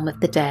the realm of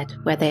the dead,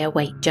 where they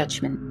await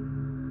judgment.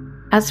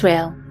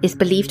 Azrael is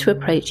believed to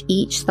approach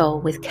each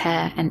soul with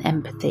care and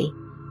empathy,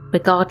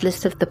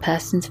 regardless of the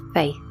person's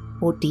faith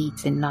or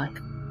deeds in life.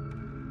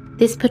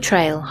 This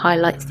portrayal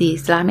highlights the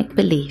Islamic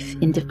belief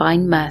in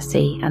divine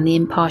mercy and the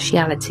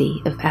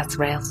impartiality of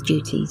Azrael's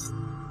duties.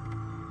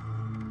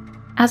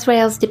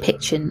 Azrael's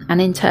depiction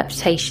and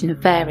interpretation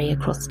vary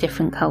across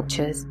different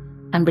cultures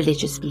and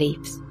religious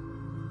beliefs.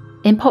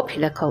 In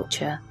popular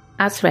culture,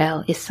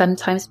 Azrael is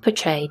sometimes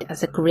portrayed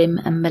as a grim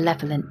and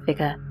malevolent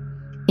figure,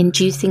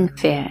 inducing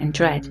fear and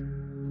dread.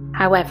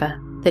 However,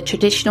 the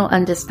traditional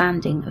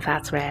understanding of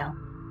Azrael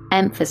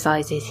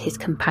emphasises his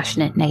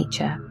compassionate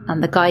nature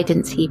and the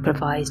guidance he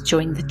provides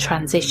during the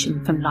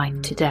transition from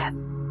life to death.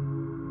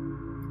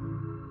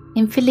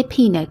 In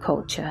Filipino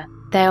culture,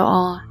 there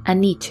are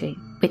anitu,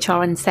 which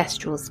are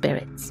ancestral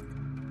spirits,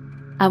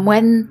 and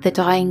when the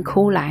dying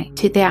call out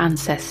to their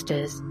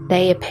ancestors,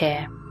 they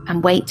appear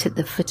and wait at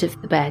the foot of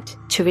the bed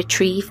to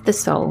retrieve the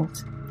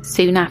souls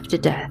soon after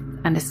death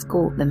and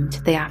escort them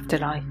to the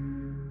afterlife.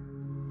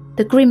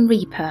 The Grim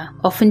Reaper,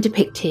 often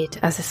depicted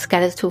as a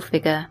skeletal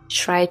figure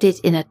shrouded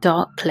in a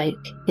dark cloak,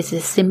 is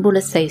a symbol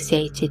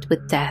associated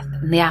with death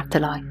and the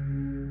afterlife.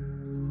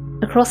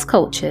 Across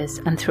cultures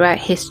and throughout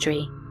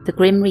history, the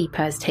Grim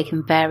Reaper has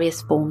taken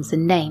various forms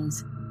and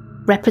names,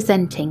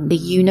 representing the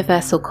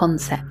universal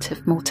concept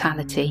of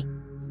mortality.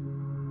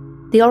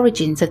 The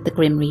origins of the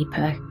Grim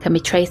Reaper can be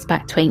traced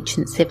back to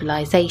ancient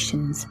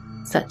civilizations,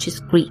 such as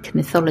Greek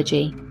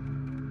mythology.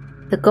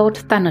 The god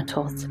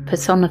Thanatos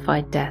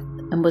personified death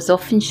and was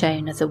often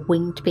shown as a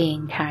winged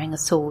being carrying a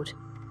sword.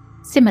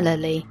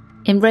 Similarly,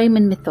 in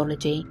Roman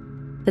mythology,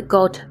 the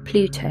god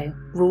Pluto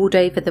ruled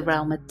over the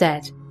realm of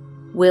dead,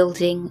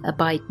 wielding a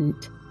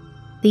bident.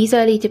 These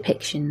early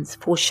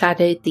depictions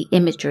foreshadowed the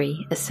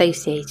imagery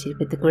associated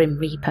with the Grim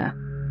Reaper.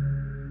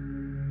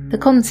 The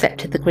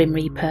concept of the Grim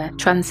Reaper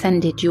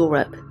transcended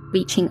Europe,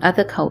 reaching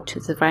other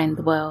cultures around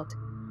the world.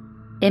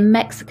 In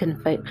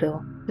Mexican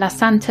folklore, La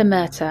Santa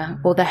Muerta,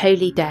 or the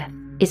Holy Death,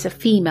 is a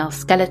female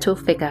skeletal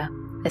figure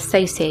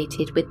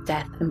associated with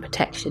death and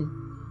protection.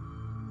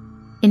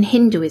 In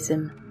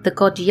Hinduism, the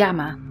god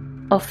Yama,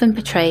 often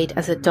portrayed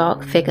as a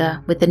dark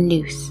figure with a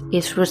noose,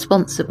 is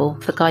responsible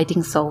for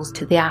guiding souls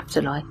to the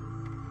afterlife.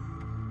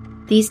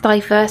 These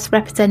diverse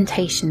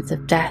representations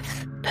of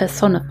death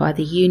personify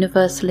the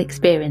universal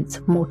experience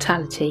of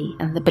mortality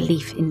and the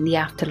belief in the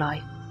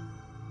afterlife.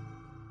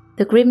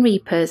 The Grim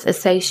Reaper's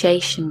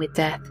association with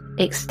death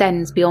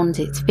extends beyond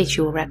its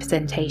visual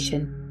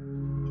representation.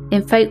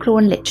 In folklore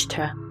and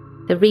literature,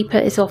 the Reaper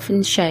is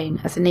often shown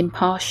as an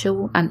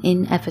impartial and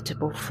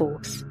inevitable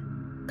force,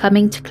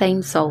 coming to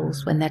claim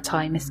souls when their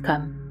time has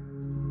come.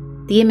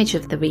 The image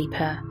of the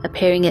Reaper,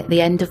 appearing at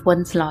the end of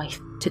one's life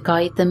to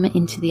guide them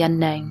into the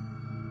unknown,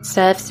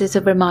 serves as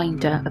a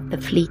reminder of the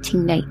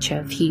fleeting nature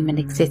of human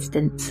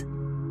existence.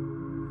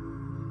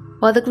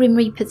 While the Grim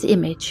Reaper's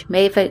image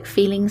may evoke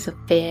feelings of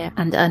fear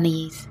and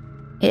unease,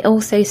 it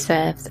also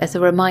serves as a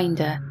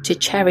reminder to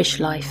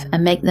cherish life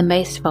and make the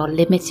most of our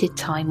limited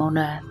time on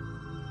Earth.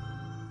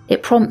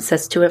 It prompts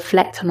us to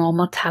reflect on our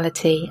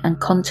mortality and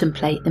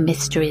contemplate the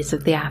mysteries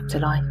of the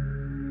afterlife.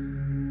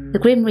 The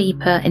Grim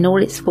Reaper, in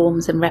all its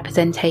forms and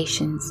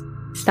representations,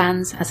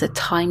 stands as a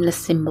timeless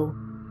symbol,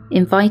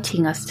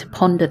 inviting us to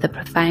ponder the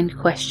profound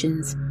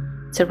questions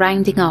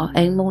surrounding our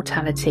own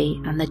mortality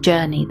and the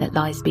journey that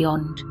lies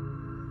beyond.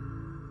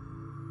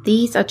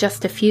 These are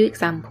just a few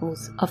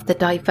examples of the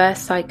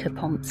diverse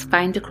psychopomps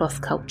found across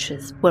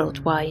cultures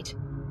worldwide.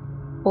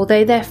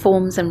 Although their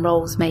forms and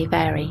roles may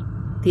vary,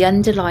 the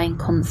underlying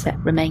concept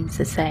remains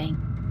the same: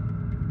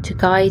 to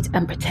guide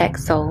and protect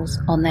souls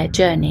on their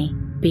journey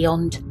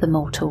beyond the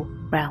mortal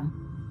realm.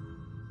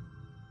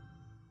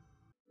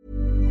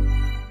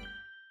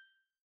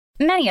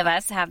 Many of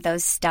us have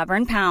those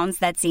stubborn pounds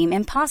that seem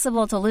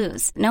impossible to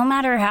lose, no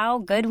matter how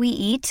good we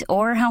eat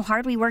or how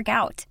hard we work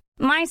out.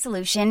 My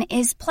solution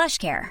is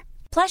PlushCare.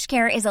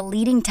 PlushCare is a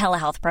leading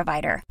telehealth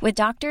provider with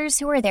doctors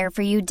who are there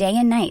for you day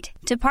and night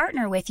to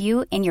partner with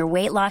you in your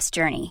weight loss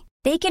journey.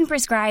 They can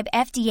prescribe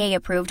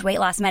FDA-approved weight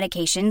loss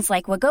medications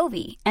like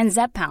Wegovy and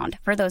Zepbound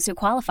for those who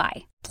qualify.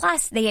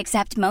 Plus, they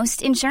accept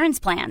most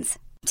insurance plans.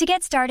 To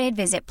get started,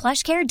 visit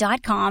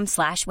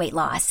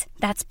plushcare.com/weightloss.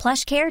 That's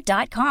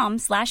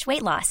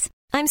plushcare.com/weightloss.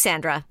 I'm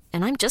Sandra,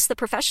 and I'm just the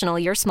professional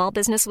your small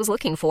business was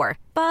looking for.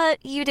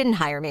 But you didn't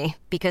hire me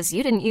because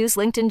you didn't use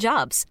LinkedIn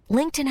Jobs.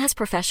 LinkedIn has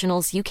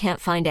professionals you can't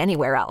find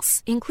anywhere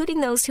else,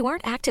 including those who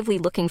aren't actively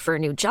looking for a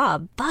new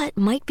job, but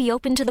might be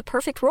open to the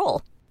perfect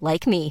role,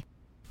 like me.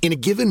 In a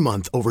given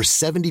month, over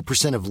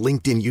 70% of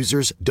LinkedIn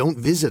users don't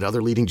visit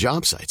other leading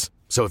job sites.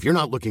 So if you're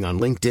not looking on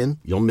LinkedIn,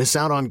 you'll miss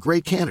out on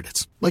great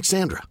candidates like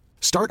Sandra.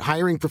 Start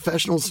hiring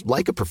professionals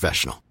like a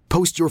professional.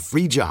 Post your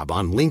free job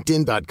on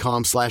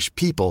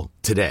linkedin.com/people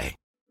today.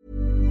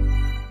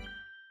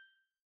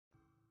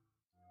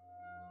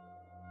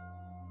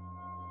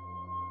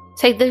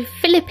 So the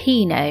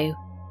Filipino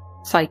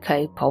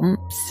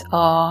psychopomps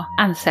are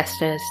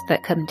ancestors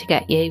that come to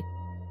get you.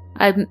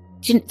 I don't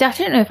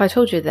know if I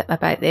told you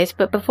about this,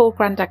 but before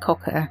Grandad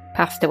Cocker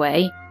passed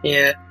away,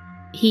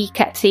 he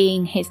kept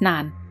seeing his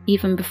nan,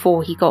 even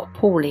before he got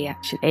poorly,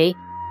 actually,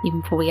 even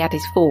before he had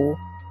his fall.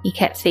 He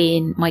kept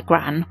seeing my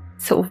gran,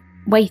 sort of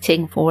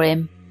waiting for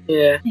him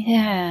Yeah.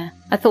 Yeah.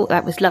 I thought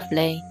that was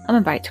lovely. I'm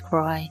about to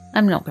cry.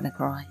 I'm not going to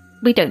cry.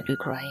 We don't do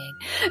crying.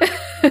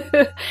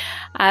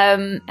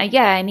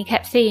 And he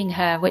kept seeing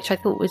her, which I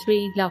thought was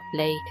really lovely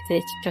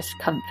because it's just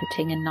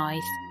comforting and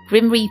nice.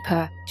 Grim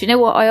Reaper. Do you know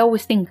what I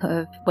always think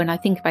of when I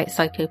think about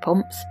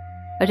Psychopomps?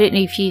 I don't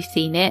know if you've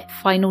seen it.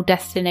 Final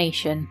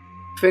Destination.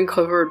 I think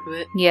I've heard of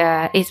it.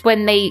 Yeah, it's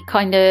when they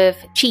kind of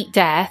cheat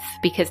death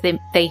because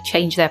they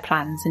change their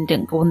plans and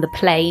don't go on the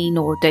plane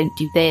or don't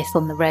do this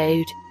on the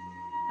road.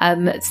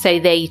 So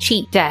they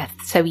cheat death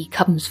so he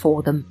comes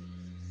for them.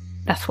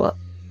 That's what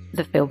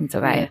the film's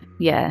about.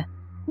 Yeah.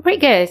 Pretty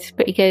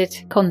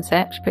good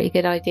concept, pretty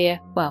good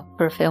idea. Well,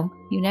 for a film,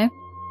 you know.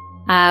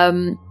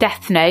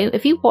 Death Note,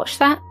 have you watched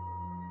that?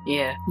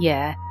 Yeah.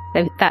 Yeah.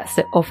 So that's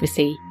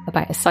obviously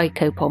about a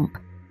psychopomp.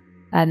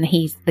 And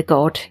he's the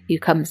god who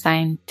comes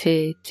down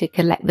to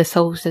collect the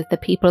souls of the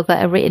people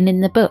that are written in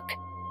the book.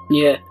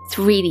 Yeah. It's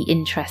a really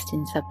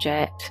interesting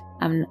subject.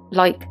 And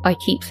like I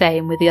keep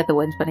saying with the other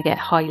ones when I get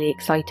highly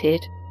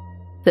excited,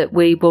 that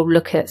we will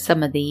look at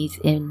some of these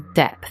in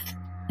depth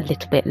a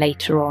little bit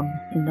later on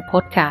in the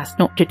podcast.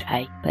 Not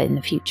today, but in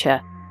the future.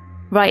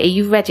 Right, are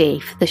you ready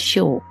for the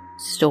short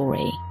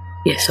story?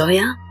 Yes, I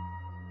am.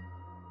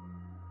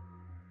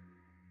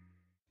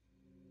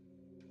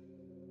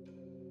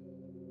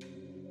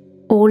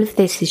 All of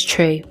this is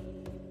true.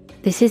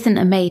 This isn't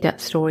a made-up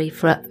story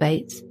for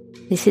upvotes.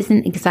 This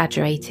isn't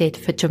exaggerated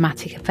for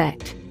dramatic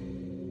effect.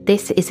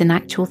 This is an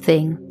actual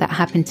thing that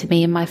happened to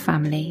me and my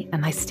family,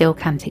 and I still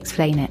can't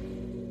explain it.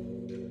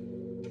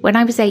 When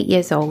I was 8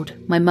 years old,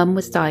 my mum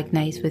was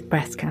diagnosed with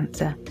breast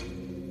cancer.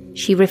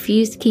 She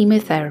refused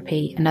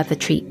chemotherapy and other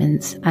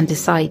treatments and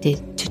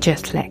decided to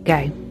just let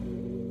go.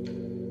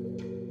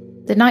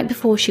 The night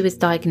before she was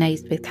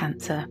diagnosed with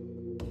cancer,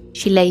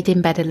 she laid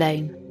in bed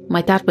alone.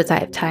 My dad was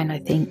out of town, I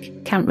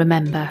think. Can't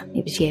remember.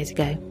 It was years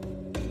ago.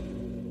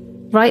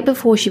 Right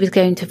before she was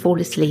going to fall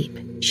asleep,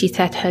 she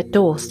said her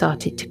door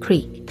started to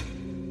creak.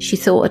 She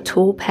saw a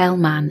tall, pale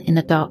man in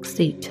a dark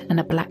suit and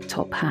a black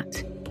top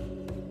hat.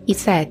 He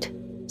said,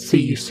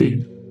 "See you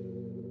soon."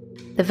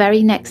 The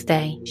very next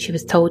day, she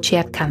was told she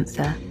had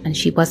cancer and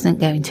she wasn't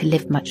going to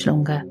live much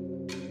longer.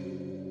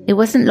 It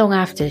wasn't long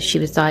after she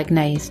was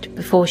diagnosed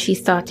before she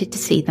started to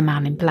see the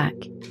man in black.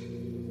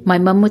 My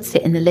mum would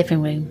sit in the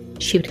living room.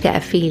 She would get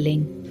a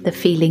feeling, the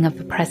feeling of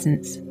a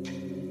presence.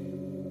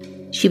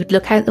 She would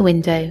look out the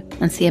window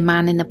and see a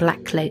man in a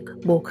black cloak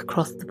walk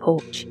across the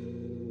porch.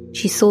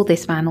 She saw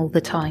this man all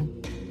the time,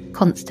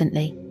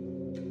 constantly.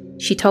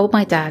 She told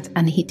my dad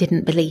and he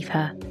didn't believe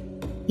her.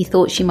 He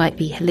thought she might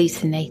be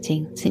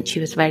hallucinating since she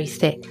was very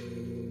sick.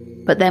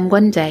 But then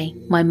one day,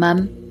 my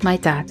mum, my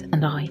dad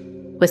and I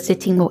were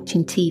sitting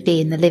watching TV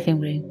in the living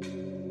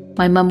room.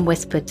 My mum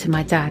whispered to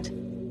my dad,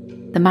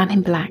 "The man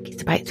in black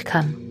is about to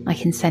come. I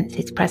can sense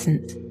his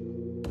presence."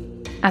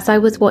 As I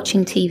was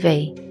watching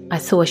TV, I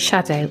saw a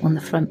shadow on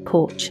the front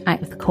porch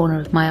out of the corner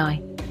of my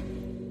eye.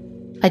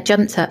 I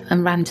jumped up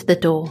and ran to the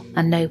door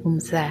and no one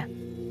was there.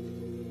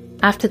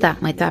 After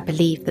that, my dad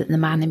believed that the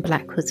man in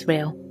black was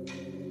real.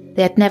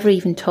 They had never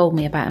even told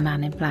me about a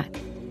man in black,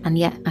 and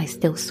yet I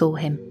still saw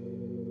him.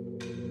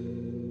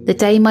 The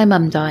day my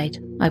mum died,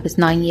 I was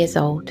 9 years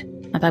old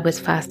and I was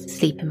fast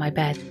asleep in my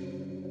bed.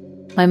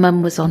 My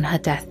mum was on her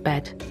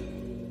deathbed.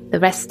 The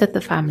rest of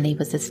the family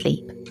was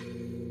asleep.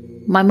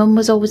 My mum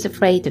was always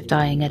afraid of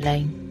dying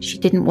alone. She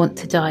didn't want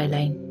to die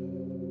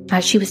alone.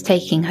 As she was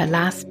taking her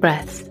last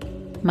breaths,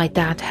 my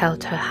dad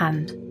held her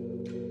hand.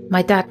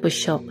 My dad was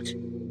shocked.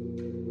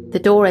 The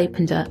door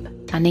opened up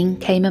and in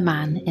came a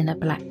man in a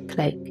black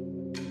cloak.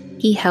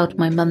 He held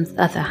my mum's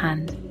other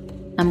hand,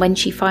 and when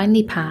she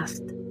finally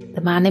passed,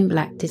 the man in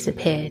black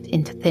disappeared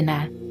into thin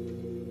air.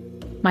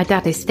 My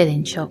dad is still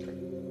in shock.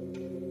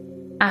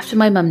 After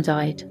my mum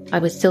died, I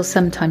would still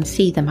sometimes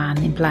see the man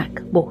in black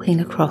walking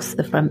across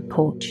the front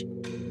porch.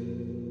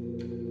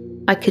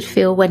 I could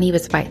feel when he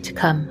was about to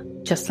come,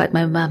 just like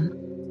my mum.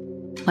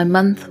 My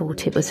mum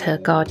thought it was her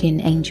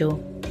guardian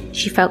angel.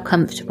 She felt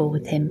comfortable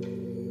with him,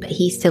 but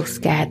he still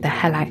scared the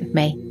hell out of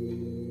me.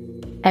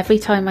 Every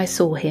time I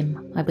saw him,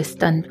 I was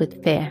stunned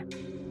with fear.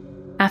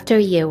 After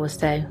a year or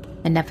so,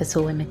 I never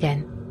saw him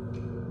again.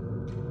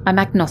 I'm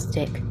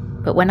agnostic,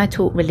 but when I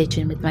talk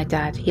religion with my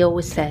dad, he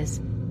always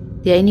says,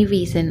 the only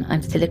reason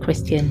I'm still a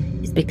Christian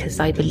is because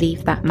I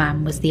believe that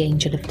man was the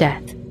angel of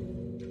death.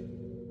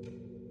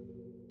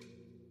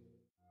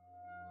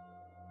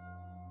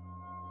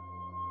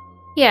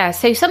 Yeah,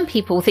 so some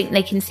people think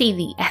they can see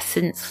the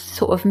essence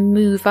sort of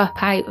move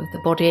up out of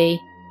the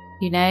body.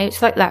 You know,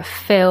 it's like that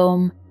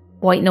film,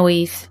 White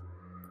Noise.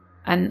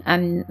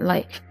 And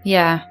like,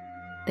 yeah,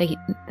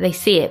 they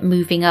see it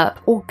moving up.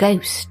 Or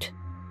Ghost.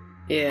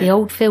 Yeah. The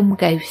old film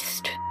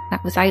Ghost.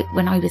 That was out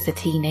when I was a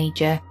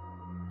teenager.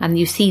 And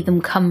you see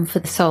them come for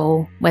the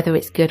soul, whether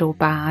it's good or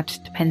bad,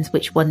 depends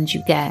which ones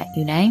you get,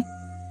 you know.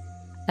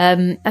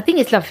 I think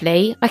it's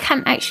lovely. I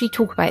can't actually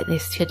talk about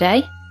this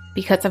today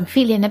because I'm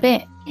feeling a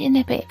bit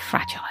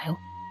fragile.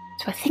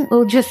 So I think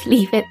we'll just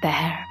leave it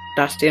there.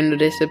 That's the end of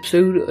this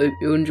episode. I hope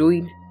you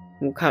enjoyed.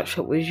 We'll catch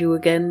up with you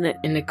again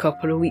in a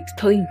couple of weeks'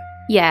 time.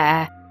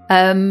 Yeah,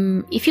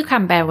 If you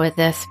can bear with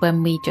us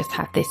when we just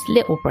have this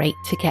little break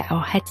to get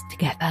our heads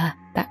together,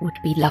 that would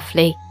be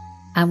lovely.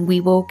 And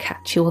we will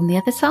catch you on the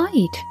other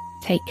side.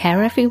 Take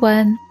care,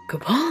 everyone.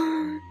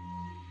 Goodbye.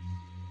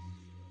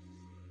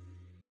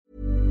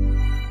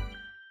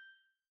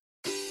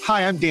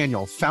 Hi, I'm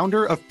Daniel,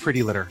 founder of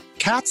Pretty Litter.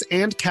 Cats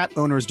and cat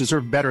owners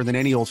deserve better than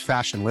any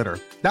old-fashioned litter.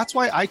 That's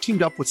why I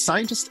teamed up with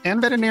scientists and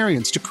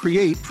veterinarians to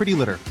create Pretty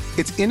Litter.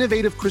 Its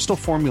innovative crystal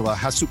formula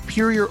has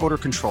superior odor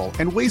control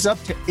and weighs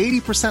up to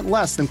 80%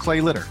 less than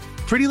clay litter.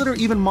 Pretty Litter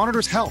even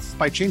monitors health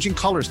by changing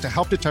colors to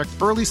help detect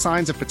early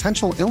signs of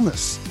potential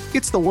illness.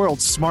 It's the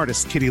world's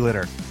smartest kitty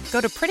litter.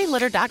 Go to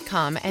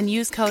prettylitter.com and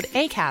use code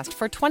ACAST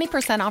for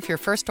 20% off your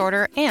first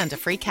order and a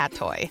free cat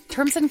toy.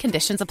 Terms and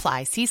conditions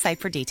apply. See site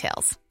for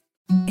details.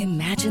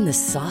 Imagine the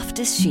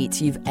softest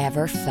sheets you've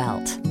ever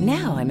felt.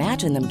 Now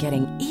imagine them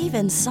getting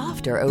even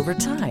softer over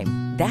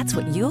time. That's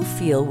what you'll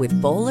feel with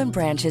Boll &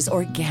 Branch's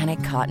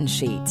organic cotton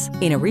sheets.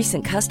 In a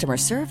recent customer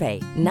survey,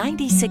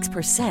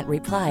 96%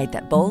 replied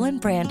that Boll &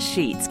 Branch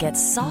sheets get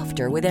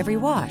softer with every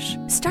wash.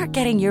 Start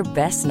getting your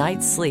best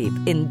night's sleep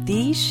in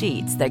these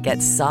sheets that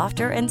get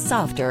softer and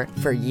softer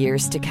for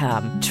years to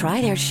come.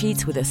 Try their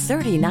sheets with a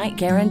 30-night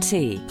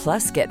guarantee.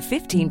 Plus, get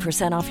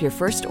 15% off your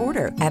first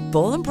order at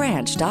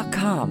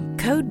bollandbranch.com.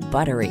 Code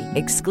BUTTERY.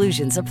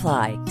 Exclusions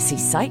apply. See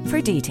site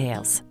for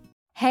details.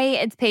 Hey,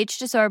 it's Paige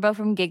DeSorbo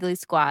from Giggly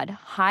Squad.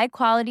 High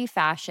quality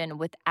fashion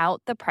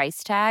without the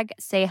price tag.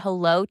 Say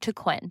hello to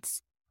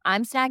Quince.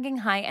 I'm snagging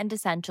high-end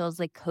essentials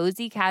like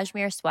cozy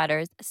cashmere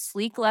sweaters,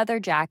 sleek leather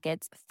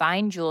jackets,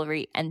 fine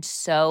jewelry, and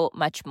so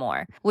much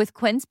more. With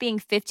Quince being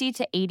 50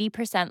 to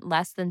 80%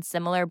 less than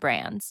similar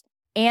brands.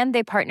 And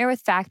they partner with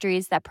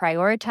factories that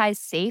prioritize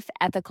safe,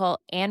 ethical,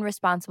 and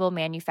responsible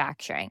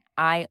manufacturing.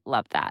 I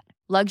love that.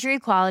 Luxury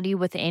quality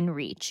within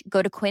reach.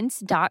 Go to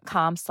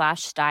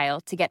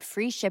quince.com/style to get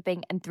free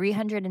shipping and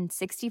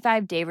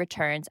 365-day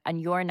returns on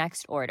your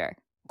next order.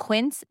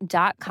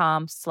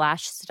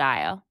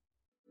 Quince.com/style.